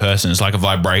entire person. It's like a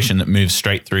vibration that moves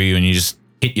straight through you, and you just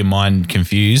hit your mind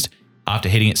confused. After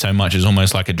hitting it so much, it's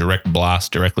almost like a direct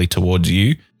blast directly towards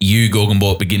you. You,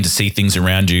 Gorgonbort, begin to see things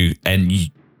around you, and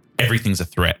everything's a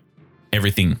threat.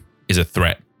 Everything is a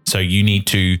threat. So you need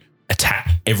to attack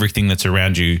everything that's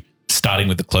around you, starting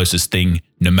with the closest thing,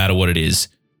 no matter what it is.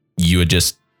 You're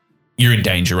you're in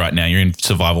danger right now. You're in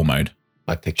survival mode.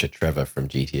 I picture Trevor from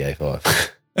GTA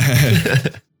 5.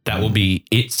 That will be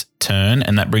its turn,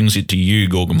 and that brings it to you,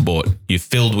 Gorgonbort. You're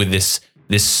filled with this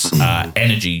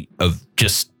energy of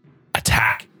just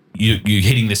attack. You're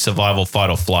hitting this survival, fight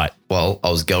or flight. Well, I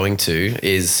was going to.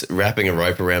 Is wrapping a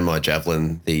rope around my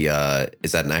javelin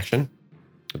is that an action?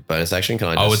 A bonus action? Can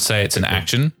I would say it's an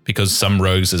action because some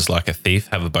rogues, as like a thief,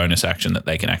 have a bonus action that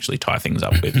they can actually tie things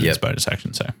up with. It's bonus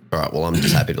action. So, all right. Well, I'm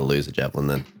just happy to lose a javelin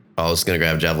then. I was going to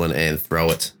grab a javelin and throw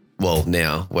it. Well,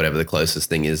 now whatever the closest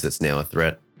thing is that's now a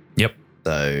threat. Yep.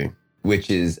 So, which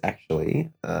is actually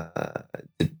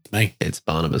Me. it's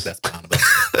Barnabas. That's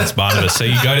Barnabas. That's Barnabas. So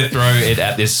you go to throw it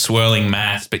at this swirling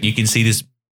mass, but you can see this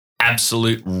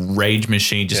absolute rage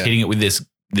machine just hitting it with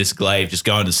this glaive, just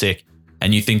going to sick.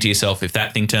 And you think to yourself, if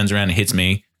that thing turns around and hits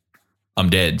me, I'm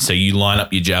dead. So you line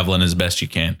up your javelin as best you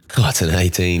can. Oh, it's an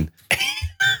 18.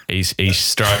 He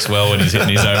strikes well when he's hitting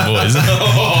his own boys.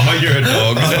 Oh, you're a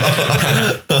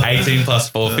dog. 18 plus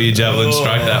 4 for your javelin.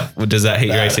 Strike that. Does that hit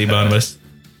your AC, Barnabas?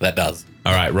 That does.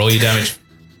 All right, roll your damage.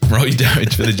 Roll your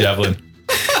damage for the javelin.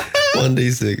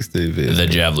 1d6, 2 The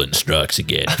javelin strikes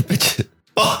again.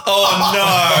 Oh,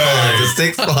 no. It's a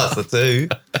 6 plus a 2.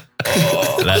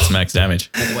 That's max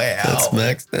damage. Wow. That's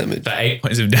max damage. For 8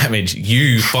 points of damage,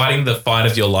 you fighting the fight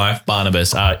of your life,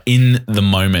 Barnabas, are in the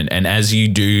moment. And as you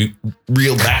do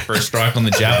reel back for a strike on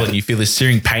the javelin, you feel this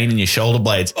searing pain in your shoulder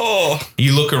blades.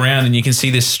 You look around and you can see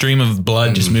this stream of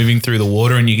blood just moving through the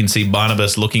water, and you can see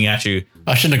Barnabas looking at you.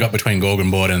 I shouldn't have got between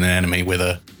Gorgonbord and the enemy with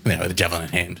a javelin in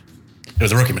hand. It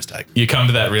was a rookie mistake. You come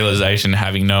to that realization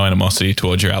having no animosity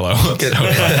towards your ally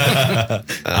whatsoever.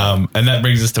 And that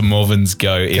brings us to Morven's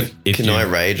go. If Can you, I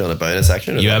rage on a bonus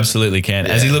action? You absolutely can.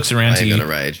 As he looks around to I you, ain't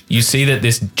gonna rage. you see that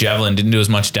this javelin didn't do as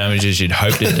much damage as you'd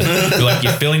hoped it to.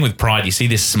 You're filling with pride. You see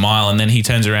this smile, and then he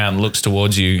turns around, looks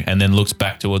towards you, and then looks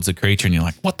back towards the creature, and you're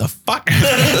like, what the fuck?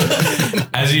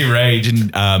 As you rage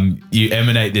and you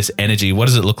emanate this energy, what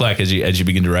does it look like as you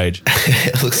begin to rage?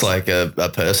 It looks like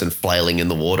a person flailing in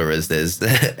the water as there's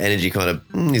energy kind of,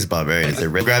 he's a barbarian. They're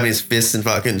grabbing his fists and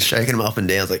fucking shaking him up and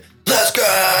down. It's like, let's go.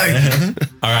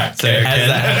 All right, so as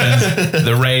that happens,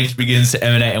 the rage begins to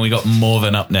emanate, and we got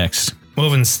Morven up next.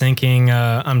 Morven's thinking,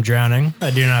 I'm drowning.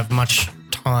 I don't have much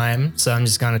time, so I'm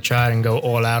just going to try and go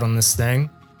all out on this thing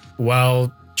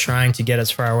while trying to get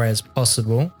as far away as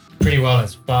possible. Pretty well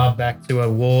as far back to a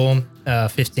wall,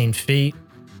 15 feet.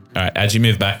 All right, as you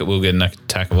move back, it will get an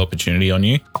attack of opportunity on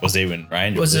you. Was he in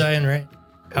range? What's the in range?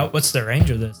 What's the range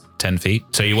of this? 10 feet.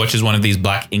 So you watch as one of these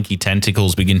black inky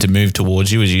tentacles begin to move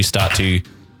towards you as you start to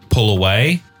pull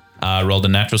away. Rolled a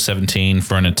natural 17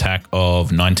 for an attack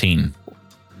of 19.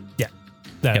 Yeah,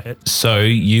 that hit. So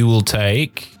you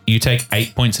take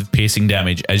 8 points of piercing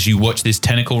damage as you watch this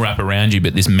tentacle wrap around you,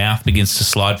 but this mouth begins to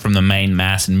slide from the main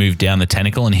mass and move down the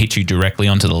tentacle and hit you directly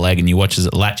onto the leg. And you watch as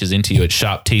it latches into you, its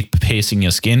sharp teeth piercing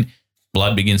your skin.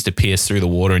 Blood begins to pierce through the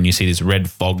water, and you see this red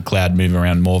fog cloud move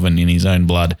around Morven in his own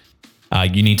blood.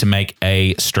 You need to make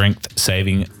a strength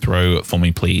saving throw for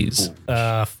me, please.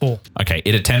 4. Okay,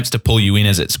 it attempts to pull you in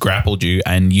as it's grappled you,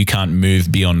 and you can't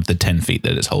move beyond the 10 feet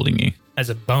that it's holding you. As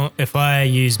if I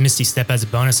use Misty Step as a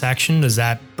bonus action, does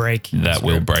that break? That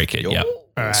will break it, yep.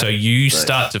 Right. So you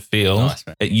start to feel,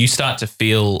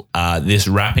 this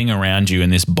wrapping around you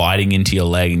and this biting into your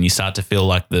leg, and you start to feel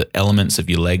like the elements of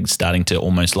your leg starting to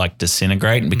almost like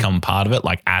disintegrate and become part of it,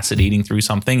 like acid eating through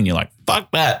something, and you're like, fuck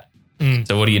that.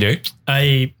 So what do?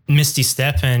 I Misty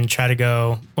Step and try to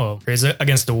go, he's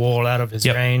against the wall out of his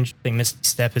range. I think Misty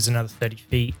Step is another 30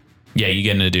 feet. Yeah, you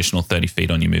get an additional 30 feet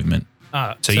on your movement.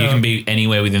 So you can be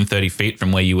anywhere within 30 feet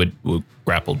from where you were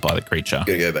grappled by the creature.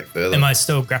 Gotta go back further. Am I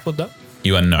still grappled though?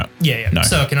 You are not. Yeah. No.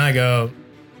 So can I go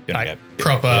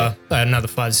proper, another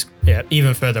 5,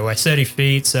 even further away, 30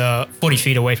 feet, so 40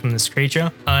 feet away from this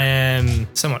creature? I am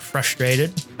somewhat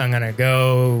frustrated. I'm going to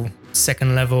go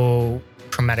second level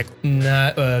chromatic.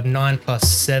 9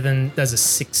 plus 7, that's a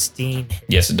 16.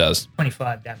 Yes, it does.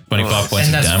 25 damage. 25 points and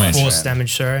of that's damage. Force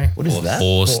damage, sorry. What is that?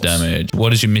 Force damage.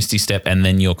 What does your Misty Step and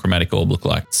then your Chromatic Orb look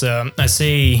like? So I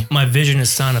see my vision is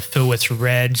starting to fill with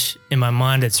red. In my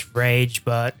mind, it's rage,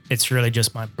 but it's really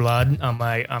just my blood.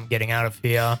 I'm getting out of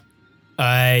here.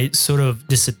 I sort of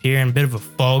disappear in a bit of a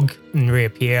fog and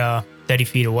reappear 30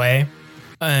 feet away.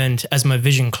 And as my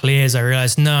vision clears, I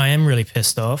realize, no, I am really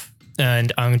pissed off.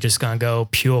 And I'm just going to go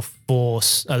pure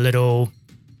force, a little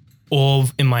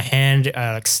orb in my hand,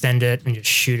 I'll extend it and just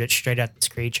shoot it straight at this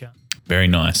creature. Very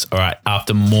nice. All right.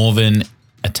 After Morven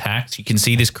attacks, you can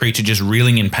see this creature just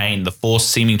reeling in pain, the force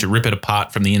seeming to rip it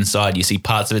apart from the inside. You see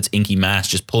parts of its inky mass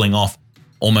just pulling off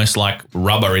almost like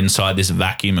rubber inside this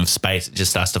vacuum of space. It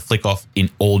just starts to flick off in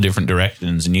all different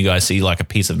directions. And you guys see like a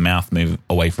piece of mouth move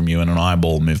away from you and an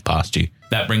eyeball move past you.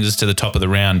 That brings us to the top of the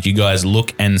round. You guys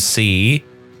look and see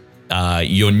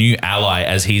your new ally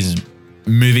as he's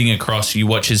moving across. You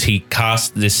watch as he casts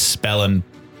this spell and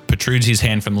protrudes his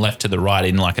hand from left to the right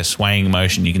in like a swaying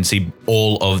motion. You can see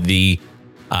all of the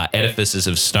edifices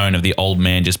of stone of the old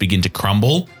man just begin to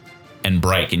crumble and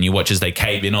break. And you watch as they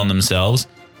cave in on themselves.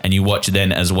 And you watch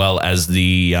then as well as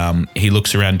he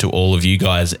looks around to all of you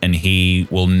guys and he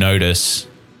will notice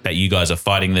that you guys are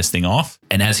fighting this thing off.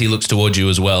 And as he looks towards you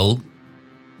as well,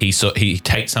 he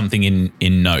takes something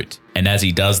in note. And as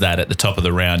he does that at the top of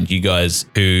the round, you guys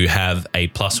who have a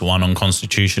 +1 on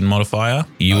Constitution modifier,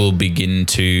 you will begin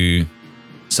to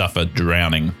suffer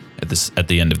drowning at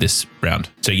the end of this round.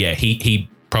 So yeah, he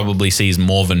probably sees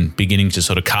Morven beginning to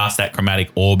sort of cast that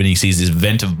chromatic orb, and he sees this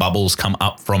vent of bubbles come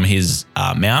up from his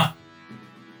mouth,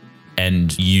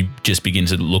 and you just begin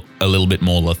to look a little bit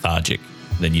more lethargic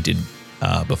than you did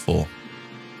before.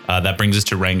 That brings us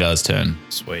to Rangar's turn.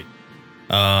 Sweet.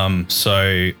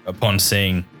 So upon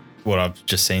seeing what I've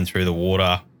just seen through the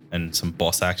water and some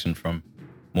boss action from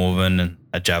Morven and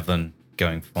a javelin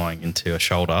going flying into a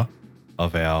shoulder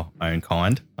of our own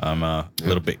kind, I'm a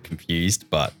little bit confused,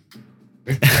 but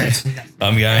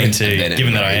I'm going to,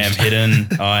 given that I am hidden,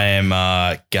 I am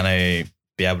going to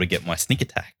be able to get my sneak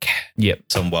attack. Yep.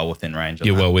 So I'm well within range.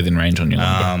 You're well within range on your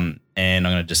number. And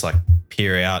I'm going to just like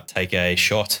peer out, take a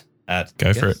shot at.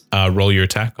 Go for it. Roll your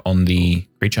attack on the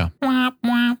creature.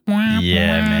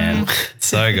 Yeah, man.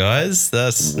 So guys,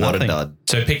 that's What nothing. a dud.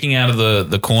 So picking out of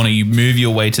the corner, you move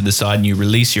your way to the side and you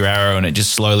release your arrow and it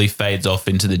just slowly fades off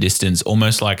into the distance,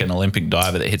 almost like an Olympic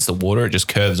diver that hits the water. It just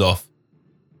curves off,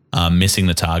 missing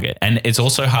the target. And it's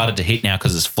also harder to hit now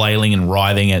because it's flailing and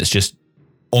writhing, and it's just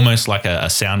almost like a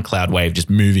sound cloud wave just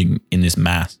moving in this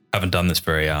mass. Haven't done this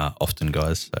very often,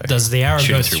 guys. So Does the arrow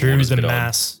shooting go through through water's the a bit odd.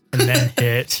 mass and then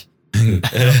hit?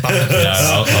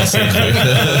 I'll send you.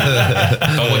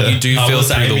 But what you do I feel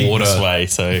was through the aiming water, this way,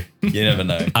 so you never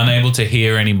know. unable to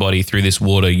hear anybody through this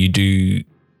water, you do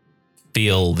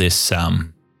feel this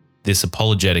this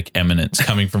apologetic eminence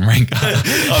coming from Rangar.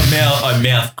 I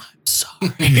mouth. I'm sorry.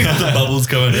 The bubbles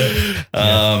coming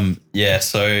out. Yeah.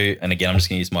 So, and again, I'm just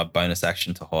going to use my bonus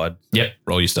action to hide. Yep.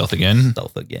 Roll your stealth again.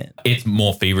 Stealth again. It's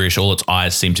more feverish. All its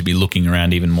eyes seem to be looking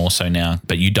around even more so now,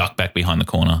 but you duck back behind the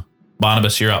corner.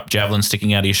 Barnabas, you're up. Javelin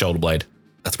sticking out of your shoulder blade.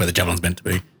 That's where the javelin's meant to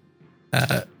be.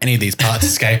 Any of these parts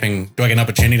escaping, do I get an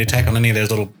opportunity to attack on any of those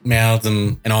little mouths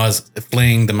and eyes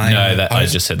fleeing the main? No, that I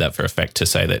post? just said that for effect to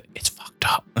say that it's fucked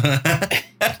up.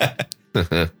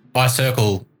 I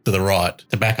circle to the right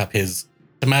to back up to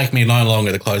make me no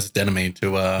longer the closest enemy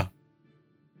to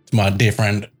my dear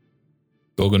friend.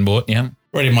 Gorgonbort, yeah.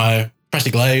 Ready my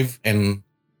trusty glaive and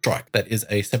strike. That is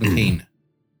a 17.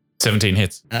 17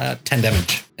 hits. 10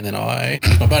 damage. And then I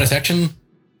use my bonus action,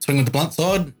 swing with the blunt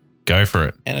sword, Go for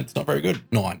it. and it's not very good.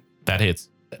 9. That hits.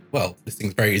 Well, this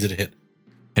thing's very easy to hit.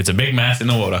 It's a big mass in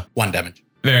the water. 1 damage.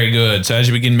 Very good. So as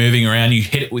you begin moving around, you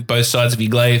hit it with both sides of your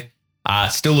glaive.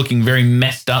 Still looking very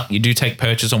messed up. You do take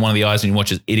purchase on one of the eyes and you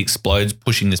watch as it explodes,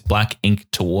 pushing this black ink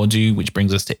towards you, which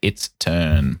brings us to its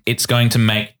turn. It's going to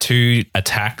make 2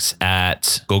 attacks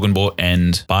at Gorgonbort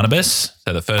and Barnabas.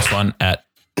 So the first one at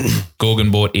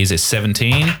Gorgonbort is a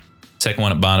 17. Second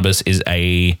one at Barnabas is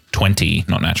a 20,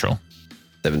 not natural.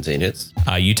 17 hits.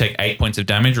 You take 8 points of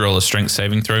damage. Roll a strength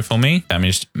saving throw for me.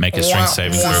 Make a strength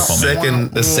saving throw for me.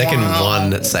 The second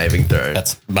one saving throw.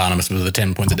 That's Barnabas with the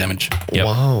 10 points of damage. Yep.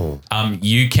 Wow.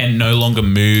 You can no longer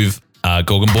move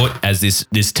Gorgonbort as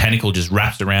this tentacle just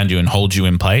wraps around you and holds you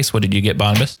in place. What did you get,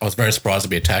 Barnabas? I was very surprised to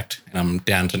be attacked, and I'm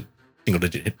down to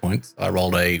single-digit hit points. I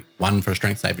rolled a 1 for a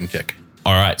strength saving check.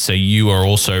 All right, so you are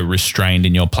also restrained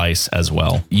in your place as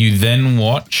well. You then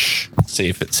watch, see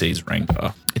if it sees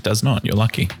Rangar. It does not. You're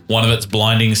lucky. One of its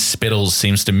blinding spittles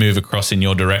seems to move across in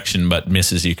your direction, but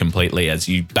misses you completely as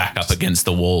you back up against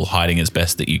the wall, hiding as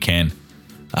best that you can.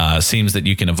 Seems that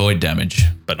you can avoid damage.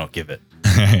 But not give it.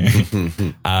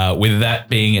 With that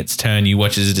being its turn, you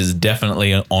watch as it is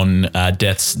definitely on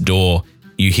death's door.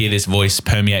 You hear this voice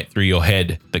permeate through your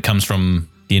head that comes from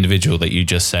the individual that you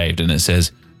just saved, and it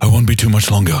says, "I won't be too much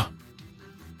longer."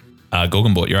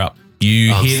 Gorgonbort, you're up.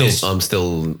 You hear this. I'm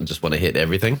still just want to hit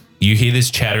everything. You hear this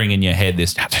chattering in your head,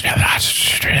 this,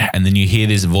 and then you hear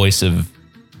this voice of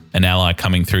an ally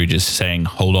coming through, just saying,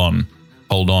 "Hold on,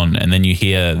 hold on." And then you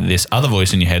hear this other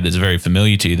voice in your head that's very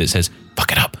familiar to you that says,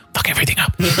 "Fuck it up, fuck everything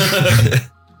up."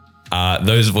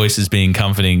 Those voices being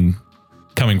comforting,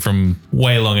 coming from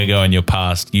way long ago in your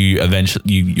past. You eventually,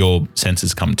 your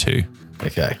senses come to.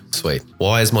 Okay, sweet.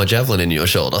 Why is my javelin in your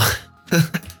shoulder?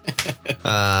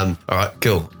 All right,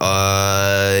 cool.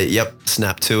 Yep,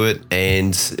 snap to it,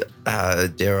 and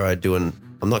dare I do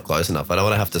I'm not close enough. I don't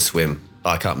want to have to swim.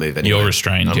 I can't move anyway. You're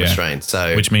restrained, I'm yeah. restrained,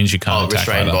 so Which means you can't attack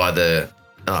restrained either. by the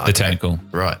The tentacle.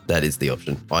 Right, that is the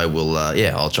option. I will.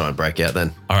 I'll try and break out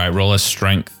then. All right, roll a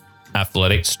strength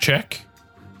athletics check.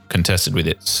 Contested with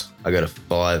its. I got a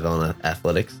 5 on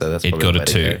athletics, so that's It probably got the a way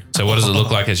to 2. go. So what does it look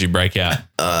like as you break out?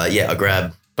 I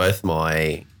grab both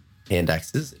my hand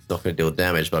axes. It's not going to deal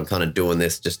damage, but I'm kind of doing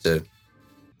this just to,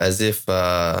 as if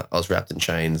I was wrapped in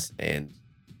chains and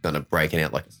kind of breaking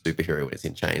out like a superhero when it's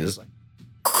in chains. It's like,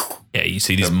 Yeah, you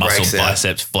see these It muscle breaks out.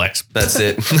 biceps flex. that's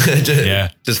it. just, Yeah.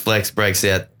 just flex, breaks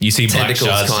out. You see black Tentacles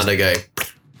shards. kind of go.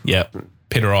 Yep.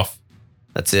 Pitter off.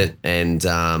 That's it. And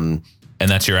And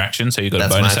that's your action. So you got a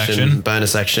that's bonus my action.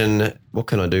 Bonus action. What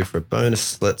can I do for a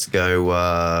bonus? Let's go.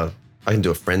 I can do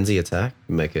a frenzy attack.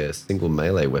 Make a single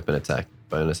melee weapon attack.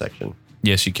 Bonus action.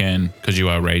 Yes, you can because you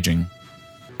are raging.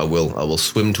 I will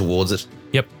swim towards it.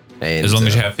 Yep. And As long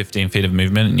as you have 15 feet of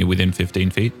movement and you're within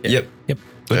 15 feet. Yep. Yep.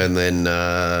 Good. And then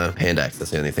hand axe. That's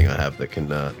the only thing I have that can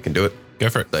do it. Go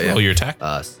for it. So, yeah. Roll your attack.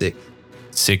 6.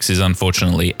 6 is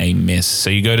unfortunately a miss. So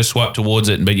you go to swipe towards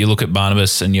it, but you look at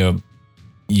Barnabas and you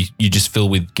just fill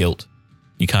with guilt.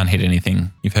 You can't hit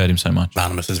anything. You've hurt him so much.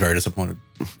 Barnabas is very disappointed.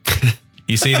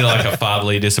 You see like a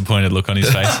farbly disappointed look on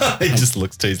his face. He just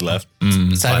looks to his left.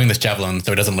 Saving this javelin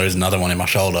so he doesn't lose another one in my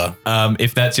shoulder.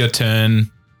 If that's your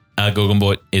turn,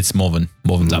 Gorgonbort, it's Morven.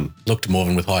 Morven's up. Look to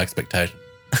Morven with high expectation.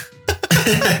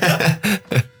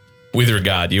 With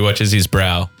regard, you watch as his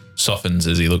brow softens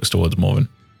as he looks towards Morven.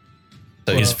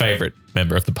 So his favorite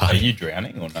member of the Are party. you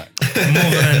drowning or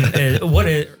no?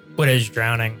 Morven what is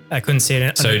drowning? I couldn't see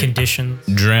it So- under conditions,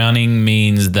 Drowning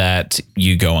means that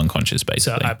you go unconscious, so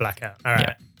basically. I black out. All right.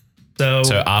 Yeah. So,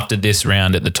 So after this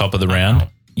round, at the top of the round,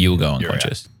 you'll go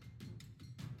unconscious.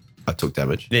 I took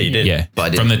damage. Yeah, you did. Yeah, But I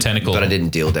didn't, from the tentacle. But I didn't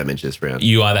deal damage this round.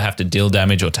 You either have to deal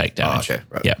damage or take damage. okay,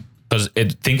 right. Yeah, because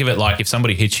think of it like if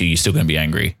somebody hits you, you're still going to be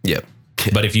angry. Yep.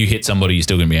 But if you hit somebody, you're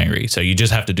still going to be angry. So you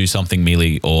just have to do something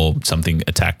melee or something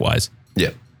attack wise.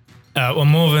 Yep. well,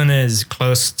 Morven is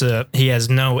close to. He has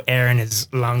no air in his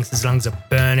lungs. His lungs are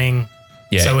burning.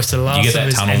 Yeah, So it's the last you get of that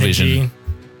his tunnel energy. vision.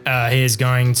 He is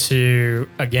going to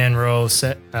again roll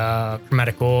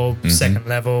chromatic orb, Mm-hmm. second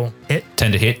level hit.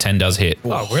 10 to hit, 10 does hit.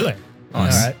 Oh, really?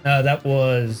 Nice. All right. That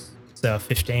was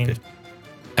 15.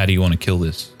 How do you want to kill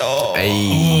this? Hey.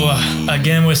 Ooh,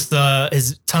 again, with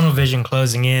his tunnel vision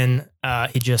closing in,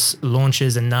 he just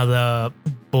launches another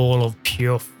ball of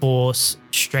pure force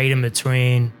straight in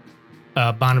between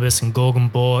Barnabas and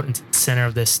Gorgonbort into the center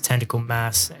of this tentacle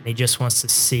mass, and he just wants to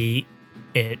see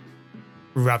it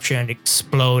rupture and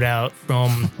explode out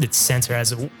from its center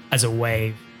as a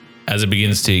wave. As it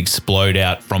begins to explode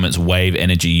out from its wave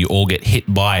energy, you all get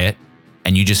hit by it,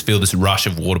 and you just feel this rush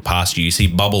of water past you. You see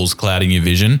bubbles clouding your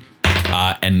vision,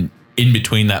 and in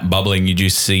between that bubbling, you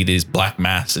just see this black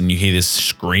mass, and you hear this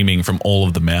screaming from all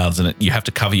of the mouths, and you have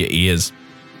to cover your ears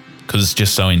because it's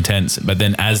just so intense. But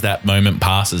then as that moment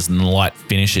passes and the light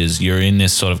finishes, you're in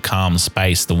this sort of calm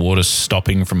space, the water's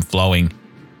stopping from flowing.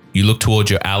 You look towards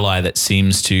your ally that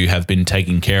seems to have been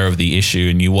taking care of the issue,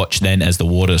 and you watch then as the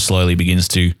water slowly begins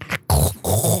to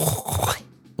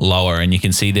lower, and you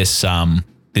can see this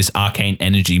arcane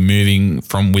energy moving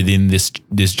from within this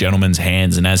gentleman's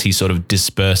hands. And as he sort of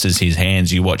disperses his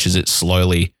hands, you watch as it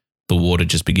slowly, the water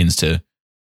just begins to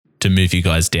move you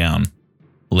guys down,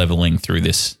 leveling through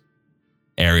this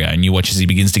area. And you watch as he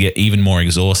begins to get even more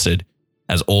exhausted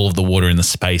as all of the water in the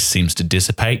space seems to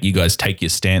dissipate. You guys take your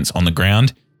stance on the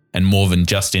ground, and Morven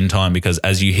just in time, because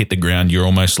as you hit the ground, you're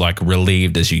almost like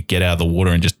relieved as you get out of the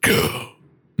water and just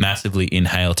massively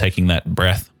inhale, taking that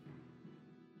breath.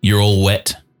 You're all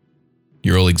wet.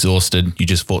 You're all exhausted. You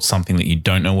just fought something that you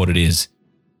don't know what it is.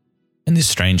 And this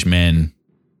strange man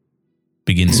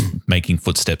begins making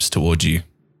footsteps towards you.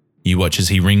 You watch as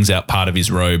he wrings out part of his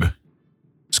robe,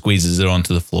 squeezes it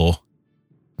onto the floor.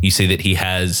 You see that he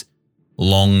has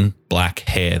long black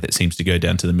hair that seems to go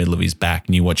down to the middle of his back,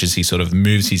 and you watch as he sort of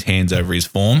moves his hands over his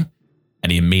form,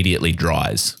 and he immediately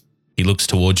dries. He looks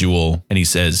towards you all and he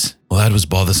says, "Well, that was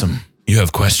bothersome. You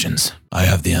have questions. I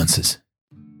have the answers.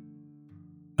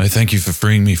 I thank you for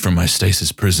freeing me from my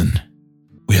stasis prison.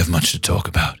 We have much to talk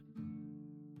about."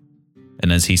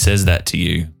 And as he says that to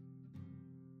you,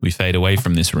 we fade away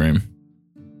from this room.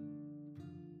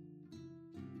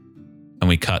 And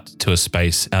we cut to a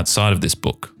space outside of this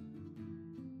book.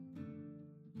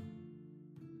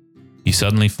 You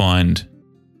suddenly find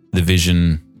the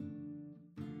vision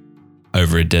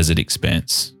over a desert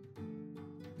expanse.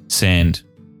 Sand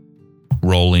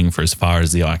rolling for as far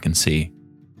as the eye can see.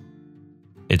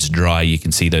 It's dry. You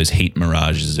can see those heat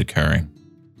mirages occurring.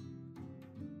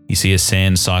 You see a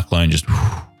sand cyclone just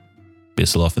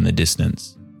whistle off in the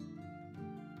distance.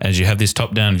 As you have this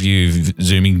top-down view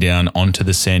zooming down onto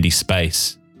the sandy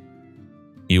space,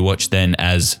 you watch then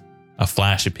as a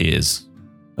flash appears,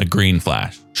 a green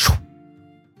flash.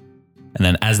 And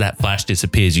then as that flash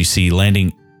disappears, you see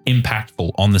landing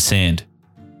impactful on the sand,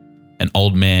 an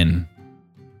old man,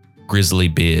 grizzly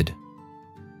beard.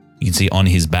 You can see on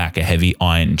his back a heavy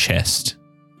iron chest.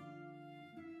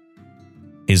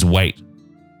 His weight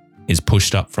is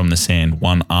pushed up from the sand,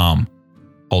 one arm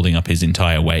holding up his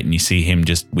entire weight, and you see him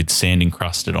just with sand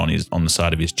encrusted on the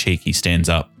side of his cheek. He stands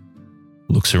up,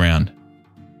 looks around.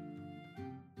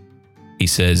 He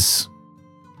says,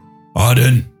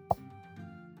 "Arden,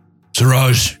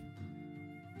 Siraj."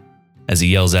 As he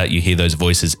yells out, you hear those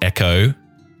voices echo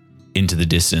into the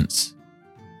distance.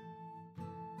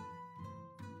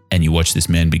 And you watch this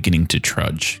man beginning to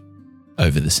trudge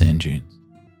over the sand dunes.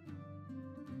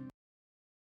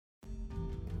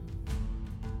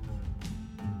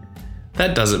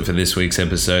 That does it for this week's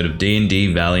episode of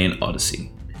D&D Valiant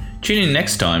Odyssey. Tune in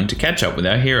next time to catch up with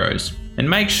our heroes. And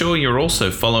make sure you're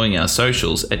also following our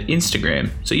socials at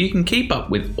Instagram so you can keep up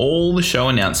with all the show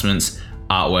announcements,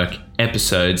 artwork,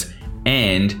 episodes,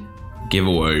 and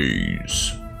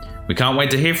giveaways. We can't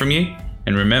wait to hear from you.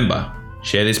 And remember,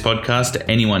 share this podcast to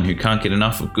anyone who can't get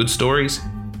enough of good stories,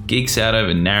 geeks out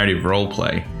over narrative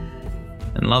roleplay,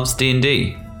 and loves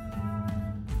D&D.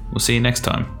 We'll see you next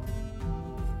time.